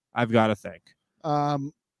 1. I've got to think.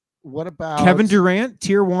 What about Kevin Durant,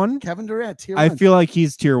 tier 1. Kevin Durant, tier 1. I feel like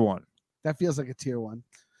he's tier 1. that feels like a tier 1.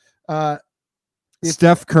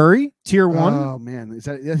 Steph Curry, tier 1. Oh man, he's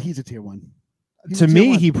a tier 1. He's To a tier me,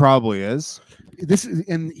 1. he probably is.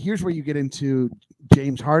 And here's where you get into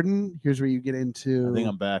James Harden. Here's where you get into. I think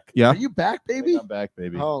I'm back. Yeah. Are you back, baby? I'm back,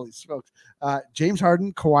 baby. Holy smokes! James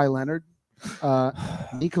Harden, Kawhi Leonard,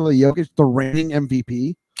 Nikola Jokic, the reigning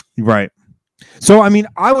MVP. Right. So, I mean,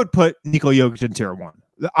 I would put Nikola Jokic in tier 1.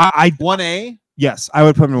 I 1A. yes, I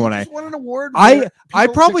would put him in 1A. Just won an award. I where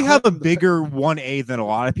people probably declare have a him the bigger 1A than a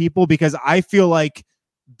lot of people because I feel like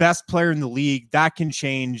best player in the league, that can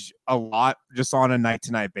change a lot just on a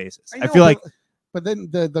night-to-night basis. I know, feel like but then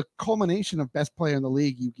the culmination of best player in the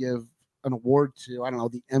league, you give an award to, I don't know,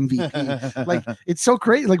 the MVP. Like, it's so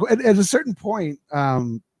crazy. Like at a certain point,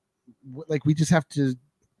 like we just have to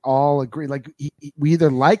all agree. Like we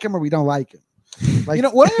either like him or we don't like him. Like,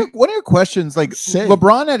 What are your questions? Like Say.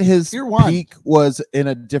 LeBron at his Tier 1. peak was in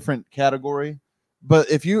a different category. But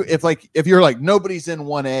if you're like nobody's in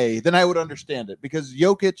 1A, then I would understand it because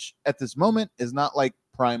Jokic at this moment is not like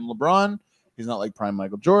prime LeBron. He's not like prime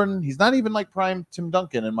Michael Jordan. He's not even like prime Tim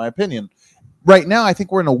Duncan, in my opinion. Right now, I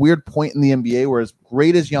think we're in a weird point in the NBA where, as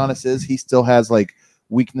great as Giannis is, he still has like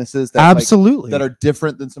weaknesses that absolutely that are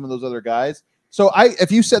different than some of those other guys. So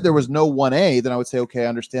if you said there was no 1A, then I would say, okay, I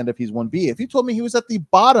understand if he's 1B. If you told me he was at the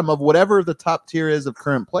bottom of whatever the top tier is of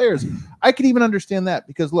current players, I could even understand that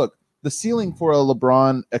because look, the ceiling for a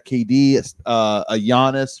LeBron, a KD, a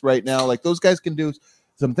Giannis right now, like those guys can do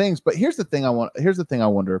some things. But here's the thing I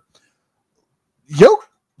wonder. Jokic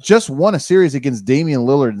just won a series against Damian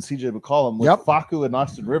Lillard and CJ McCollum with Facu and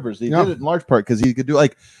Austin Rivers. He did it in large part because he could do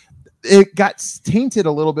it got tainted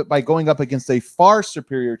a little bit by going up against a far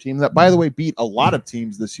superior team that, by the way, beat a lot of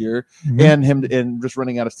teams this year and just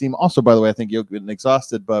running out of steam. Also, by the way, I think Jokic getting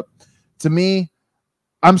exhausted. But to me,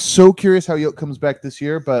 I'm so curious how Jokic comes back this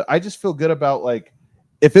year. But I just feel good about like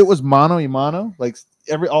if it was mano a mano, like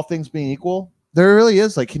all things being equal, there really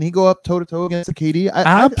is like, can he go up toe to toe against the KD?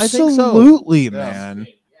 I think so. Absolutely, man.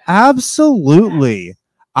 Absolutely.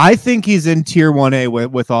 I think he's in tier 1A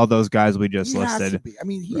with all those guys we just he has to listed. be. I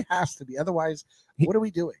mean, he has to be. Otherwise, what are we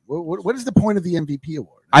doing? What is the point of the MVP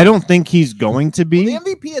award? I don't think he's going to be. The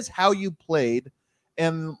MVP is how you played,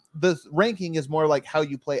 and the ranking is more like how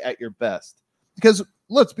you play at your best. Because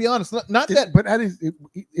let's be honest, not that. But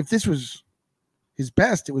if this was his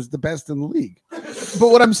best, it was the best in the league. But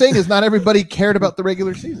what I'm saying is, not everybody cared about the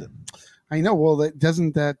regular season. I know. Well, that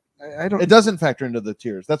doesn't that. I don't. It doesn't factor into the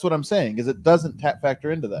tiers. That's what I'm saying. Is it doesn't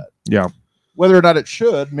factor into that? Yeah. Whether or not it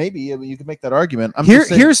should, maybe. I mean, you can make that argument.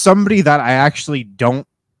 Here's somebody that I actually don't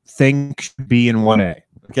think should be in 1A.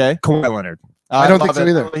 Okay, Kawhi Leonard. I don't think so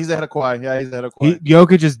either. He's ahead of Kawhi. Yeah, he's ahead of Kawhi.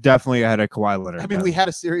 Jokic is definitely ahead of Kawhi Leonard. I mean, we had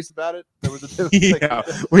a series about it. There was a yeah,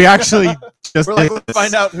 we actually just we're like, let's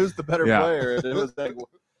find out who's the better Yeah. player. And it was like,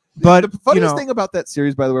 But the funniest thing about that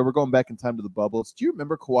series, by the way, we're going back in time to the bubbles. Do you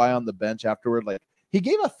remember Kawhi on the bench afterward? Like, he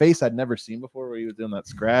gave a face I'd never seen before where he was doing that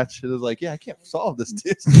scratch. It was like, yeah, I can't solve this.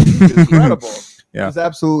 It's incredible. Yeah. He was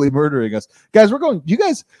absolutely murdering us. Guys,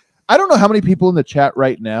 I don't know how many people in the chat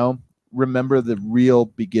right now remember the real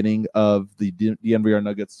beginning of the DNVR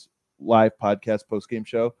Nuggets live podcast post-game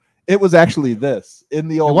show. It was actually this in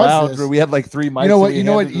the old was lounge this. where we had like 3 mics. You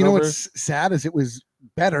know what's sad is it was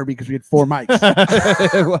better because we had 4 mics.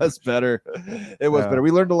 It was better. It was better.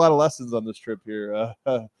 We learned a lot of lessons on this trip here.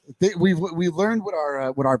 We've learned what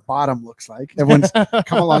our bottom looks like. Everyone's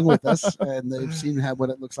come along with us, and they've seen what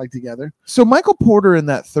it looks like together. So Michael Porter in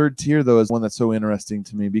that third tier, though, is one that's so interesting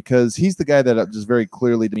to me because he's the guy that just very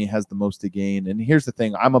clearly to me has the most to gain. And here's the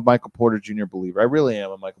thing: I'm a Michael Porter Jr. believer. I really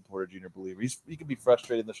am a Michael Porter Jr. believer. He can be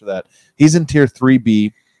frustrated this or that. He's in tier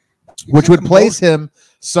 3B, which would place him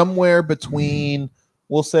somewhere between,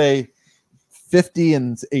 we'll say, 50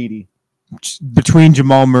 and 80. Between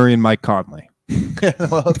Jamal Murray and Mike Conley.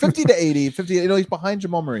 Well, 50 to 80. 50. He's behind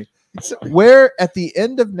Jamal Murray. Where at the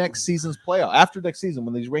end of next season's playoff, after next season,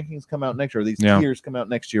 when these rankings come out next year, these tiers come out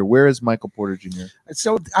next year, where is Michael Porter Jr.?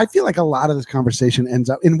 So I feel like a lot of this conversation ends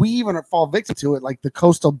up, and we even fall victim to it, like the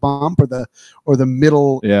coastal bump or the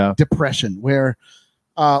middle depression, where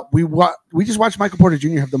we just watched Michael Porter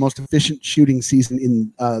Jr. have the most efficient shooting season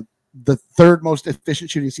in the third most efficient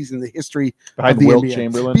shooting season in the history behind of the Wilt NBA.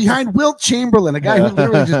 Chamberlain. Behind Wilt Chamberlain, a guy who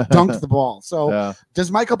literally just dunked the ball. So does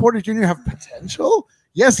Michael Porter Jr. have potential?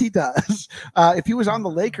 Yes, he does. If he was on the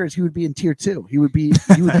Lakers, he would be in tier 2. He would be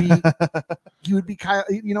Kyle.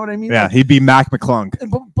 You know what I mean? Yeah, he'd be Mac McClung.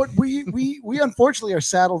 But we unfortunately are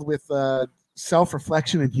saddled with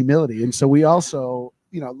self-reflection and humility, and so we also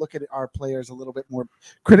look at our players a little bit more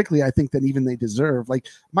critically, I think, than even they deserve. Like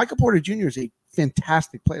Michael Porter Jr. is a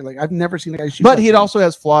fantastic player. Like I've never seen a guy shoot. But he also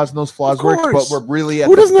has flaws, and those flaws work. But we're really at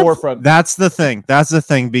Who the doesn't have- forefront. That's the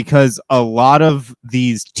thing, because a lot of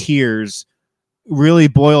these tiers really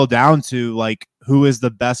boil down to like who is the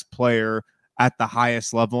best player at the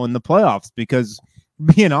highest level in the playoffs. Because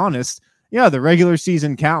being honest, the regular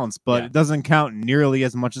season counts, but it doesn't count nearly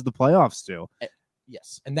as much as the playoffs do.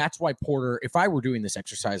 Yes, and that's why Porter, if I were doing this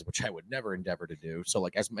exercise, which I would never endeavor to do, so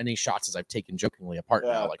like as many shots as I've taken jokingly apart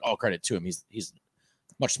now, like all credit to him, he's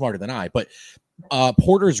much smarter than I. But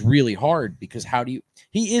Porter's really hard because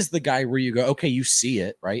he is the guy where you go, okay, you see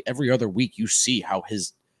it, right? Every other week you see how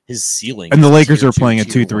his ceiling. And the Lakers tier are playing a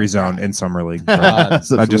 2, 2-3 zone in summer league. I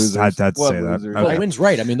I just had to say that. Well, Wynn's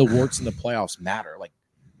right. I mean, the warts in the playoffs matter. Like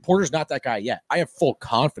Porter's not that guy yet. I have full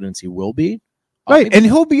confidence he will be. Right, and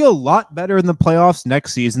he'll be a lot better in the playoffs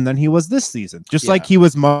next season than he was this season. Just like he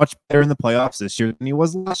was much better in the playoffs this year than he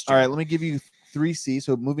was last year. All right, let me give you 3C.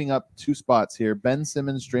 So moving up 2 spots here: Ben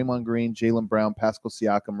Simmons, Draymond Green, Jaylen Brown, Pascal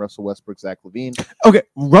Siakam, Russell Westbrook, Zach LaVine. Okay,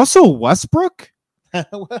 Russell Westbrook?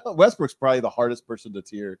 Well, Westbrook's probably the hardest person to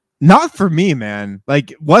tier. Not for me, man.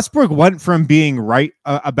 Like Westbrook went from being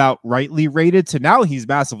about rightly rated to now he's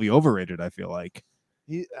massively overrated, I feel like.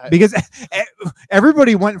 Because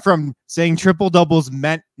everybody went from saying triple doubles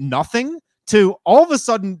meant nothing to all of a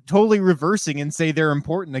sudden totally reversing and say they're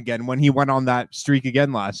important again when he went on that streak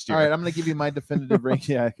again last year. All right, I'm going to give you my definitive rank.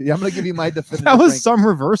 Yeah, I'm going to give you my definitive That was rank. some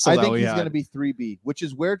reversal. I think he's going to be 3B, which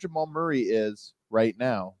is where Jamal Murray is right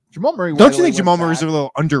now. Jamal Murray. Don't you think Jamal Murray's a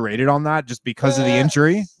little underrated on that just because of the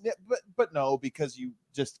injury? Yeah, but no, because you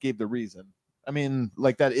just gave the reason. I mean,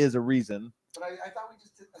 like that is a reason. But I thought we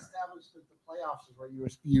just established that the playoffs is where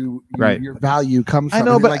you Right. your value comes from. I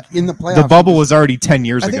know, but like in the playoffs, The bubble was already 10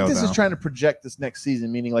 years I ago. think this though. is trying to project this next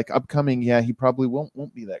season, meaning like upcoming. Yeah, he probably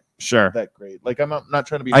won't be that Sure. that great. Like I'm not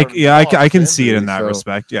trying to be. I hard can on see it in injury, that so-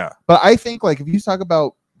 respect. Yeah. But I think like if you talk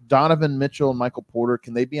about Donovan Mitchell and Michael Porter,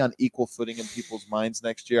 can they be on equal footing in people's minds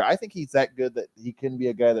next year? I think he's that good that he can be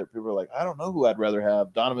a guy that people are like, I don't know who I'd rather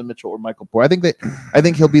have, Donovan Mitchell or Michael Porter. I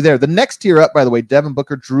think he'll be there. The next tier up, by the way, Devin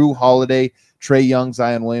Booker, Drew Holiday, Trae Young,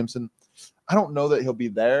 Zion Williamson. I don't know that he'll be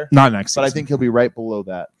there, Not next but I season. think he'll be right below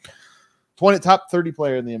that. Top 30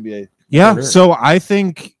 player in the NBA. Yeah. Sure. So I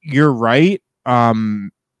think you're right.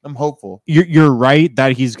 I'm hopeful. You're right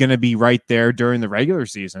that he's going to be right there during the regular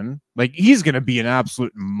season. Like he's going to be an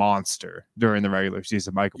absolute monster during the regular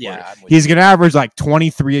season. Michael Porter. I'm with He's going to average like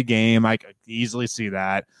 23 a game. I could easily see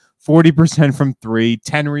that. 40% from 3,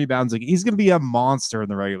 10 rebounds. Like he's going to be a monster in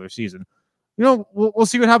the regular season. We'll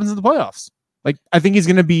see what happens in the playoffs. Like I think he's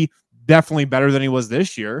going to be definitely better than he was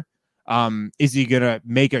this year. Is he going to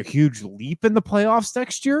make a huge leap in the playoffs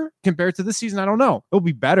next year compared to this season? I don't know. It'll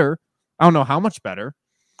be better. I don't know how much better.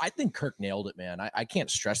 I think Kirk nailed it, man. I can't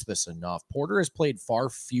stress this enough. Porter has played far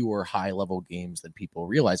fewer high-level games than people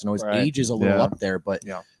realize. I know his Right. age is a little Yeah. up there, but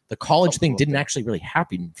Yeah. the college thing Up didn't there. actually really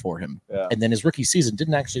happen for him. Yeah. And then his rookie season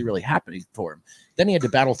didn't actually really happen for him. Then he had to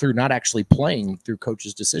battle through not actually playing through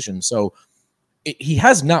coach's decision. So he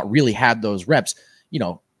has not really had those reps.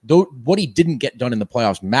 Though what he didn't get done in the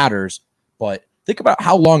playoffs matters, but think about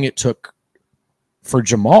how long it took for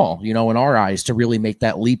Jamal, in our eyes, to really make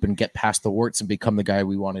that leap and get past the warts and become the guy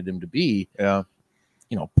we wanted him to be. Yeah.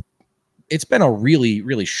 it's been a really,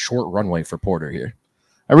 really short runway for Porter here.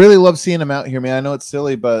 I really love seeing him out here, man. I know it's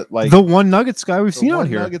silly, but like the one Nuggets guy we've seen out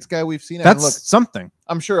here. Nuggets guy we've seen. That's look, something.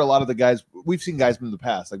 I'm sure a lot of the guys we've seen guys in the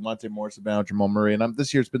past, like Monte Morris, about Jamal Murray, and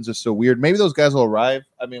this year's been just so weird. Maybe those guys will arrive.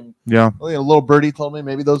 I mean, yeah. A little birdie told me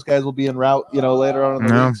maybe those guys will be en route, later on in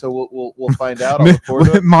the league. So we'll find out. I'll look forward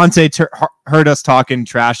to it. Monte heard us talking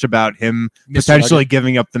trash about him potentially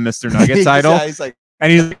giving up the Mr. Nugget title. Yeah, he's like,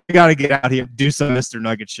 and he's got to get out here, do some Mr.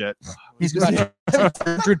 Nugget shit. He's got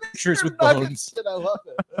 100 pictures with Bones. I love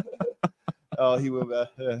it. Oh, he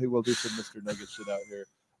will do some Mr. Nugget shit out here.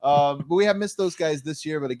 But we have missed those guys this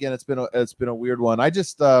year. But again, it's been a weird one. I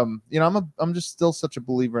just I'm just still such a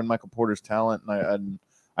believer in Michael Porter's talent, and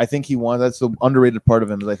I think he wants. That's the underrated part of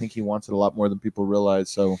him. Is I think he wants it a lot more than people realize.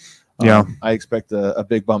 So yeah, I expect a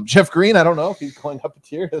big bump. Jeff Green, I don't know if he's going up a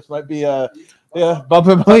tier. This might be bump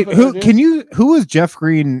him. Wait, who was Jeff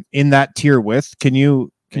Green in that tier with? Can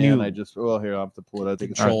you? I just here I'll have to pull it. I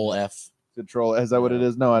think Control F. Control. Is that what it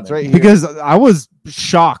is? No, it's right here. Because I was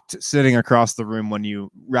shocked sitting across the room when you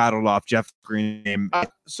rattled off Jeff Green's name.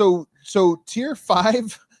 So tier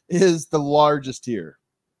 5 is the largest tier.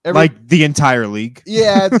 Like the entire league.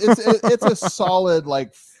 Yeah, it's a solid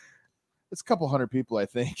it's a couple hundred people, I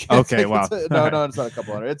think. Okay, wow. No, it's not a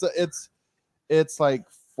couple hundred. It's like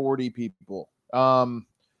 40 people.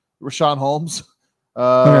 Rashawn Holmes,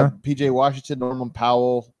 PJ Washington, Norman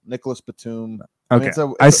Powell, Nicholas Batum. Okay,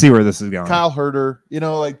 I see where this is going. Kyle Herter,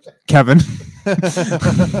 Kevin.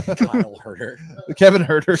 Kyle Herter. Kevin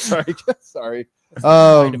Herter, sorry.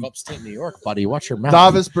 Kind of upstate New York, buddy. Watch your mouth.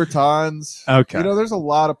 Davis Bertans. Okay. There's a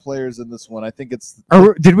lot of players in this one. I think it's.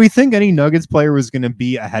 Did we think any Nuggets player was going to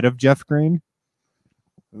be ahead of Jeff Green?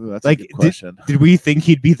 Ooh, that's a good question. Did we think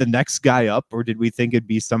he'd be the next guy up, or did we think it'd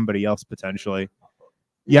be somebody else potentially?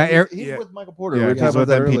 Yeah, he's with Michael Porter. Yeah, we he's with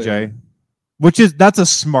MPJ. earlier. That's a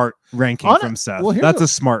smart ranking from Seth. Well, that's a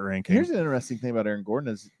smart ranking. Here's an interesting thing about Aaron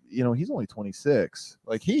Gordon is, he's only 26.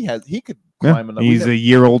 Like he could climb enough. He's a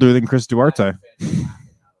year older than Chris Duarte.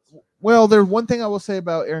 Well, there's one thing I will say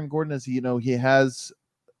about Aaron Gordon is, he has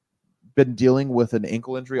been dealing with an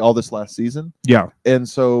ankle injury all this last season. Yeah. And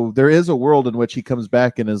so there is a world in which he comes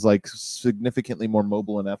back and is significantly more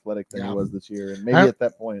mobile and athletic than he was this year. And maybe at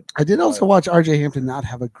that point. I did also watch RJ Hampton not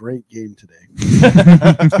have a great game today.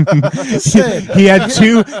 he had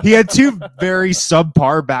two very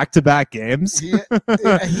subpar back-to-back games.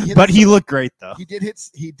 But he looked great though. He did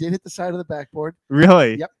hit the side of the backboard.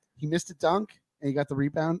 Really? Yep. He missed a dunk. And he got the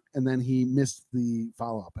rebound, and then he missed the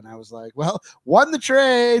follow-up. And I was like, well, won the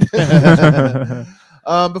trade.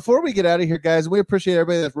 Before we get out of here, guys, we appreciate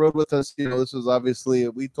everybody that rode with us. This was obviously,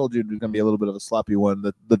 we told you it was going to be a little bit of a sloppy one.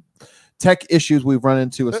 The tech issues we've run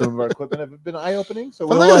into with some of our equipment have been eye-opening. So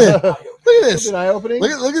look at this. Been eye-opening.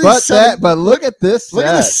 Look at this. Look at this. Look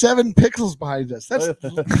at the 7 pixels behind us. That's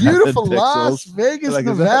beautiful Las Vegas,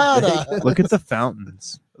 Nevada. Look at the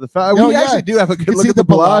fountains. We actually do have a good look at the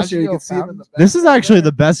Bellagio. You can see them in the back. This is actually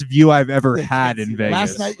the best view I've ever had in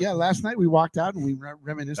Vegas. Last night we walked out and we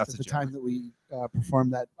reminisced of the time that we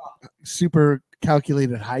performed that super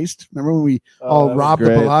calculated heist. Remember when we all robbed the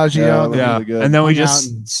Bellagio? Yeah, really and then we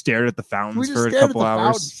just stared at the fountains for a couple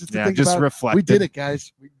hours. Just reflected. We did it,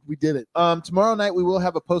 guys. We did it. Tomorrow night we will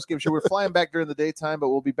have a post-game show. We're flying back during the daytime, but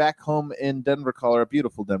we'll be back home in Denver, Colorado.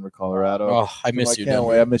 Beautiful Denver, Colorado. Oh, I miss you. Can't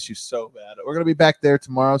wait. I miss you so bad. We're gonna be back there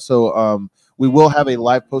tomorrow, so we will have a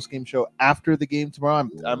live post-game show after the game tomorrow.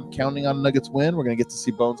 I'm counting on Nuggets win. We're gonna get to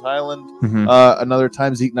see Bones Highland another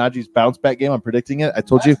time. Zeke Najee's bounce back game. I'm predicting it. I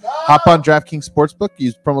told you, hop on DraftKings Sportsbook,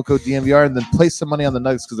 use promo code DNVR, and then place some money on the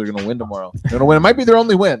Nuggets because they're gonna win tomorrow. They're gonna win. It might be their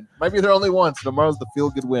only win. Might be their only one. So tomorrow's the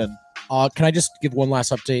feel-good win. Can I just give one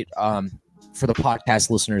last update? For the podcast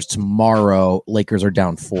listeners, tomorrow Lakers are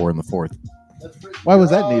down 4 in the fourth. Why was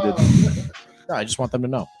that needed? No, I just want them to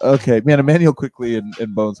know. Okay, man. Emmanuel Quickly and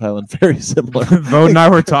Bones Highland, very similar. Bone and I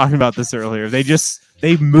were talking about this earlier.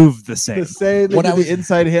 They moved the same. The same. They did the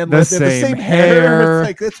inside hand. The same hair.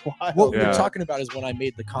 It's wild. What we're talking about is when I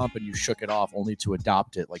made the comp and you shook it off, only to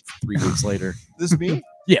adopt it 3 weeks later. This me?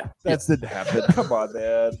 Yeah, that didn't happen. Come on,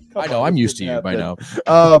 man. I know. I'm used to you by now.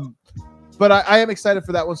 But I am excited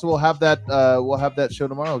for that one. So we'll have that show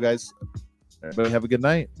tomorrow, guys. Everybody have a good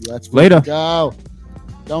night. Later. Go.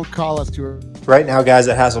 Don't call us to her. Right now, guys,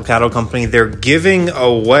 at Hassel Cattle Company, they're giving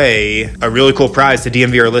away a really cool prize to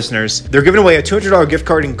DMVR listeners. They're giving away a $200 gift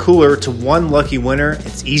card and cooler to one lucky winner.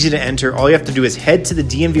 It's easy to enter. All you have to do is head to the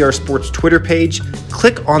DMVR Sports Twitter page,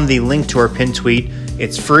 click on the link to our pinned tweet.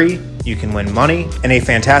 It's free. You can win money and a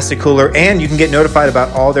fantastic cooler, and you can get notified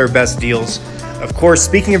about all their best deals. Of course,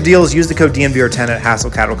 speaking of deals, use the code DNVR10 at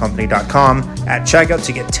HassleCattleCompany.com at checkout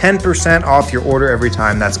to get 10% off your order every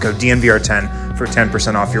time. That's code DNVR10 for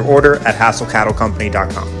 10% off your order at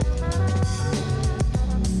HassleCattleCompany.com.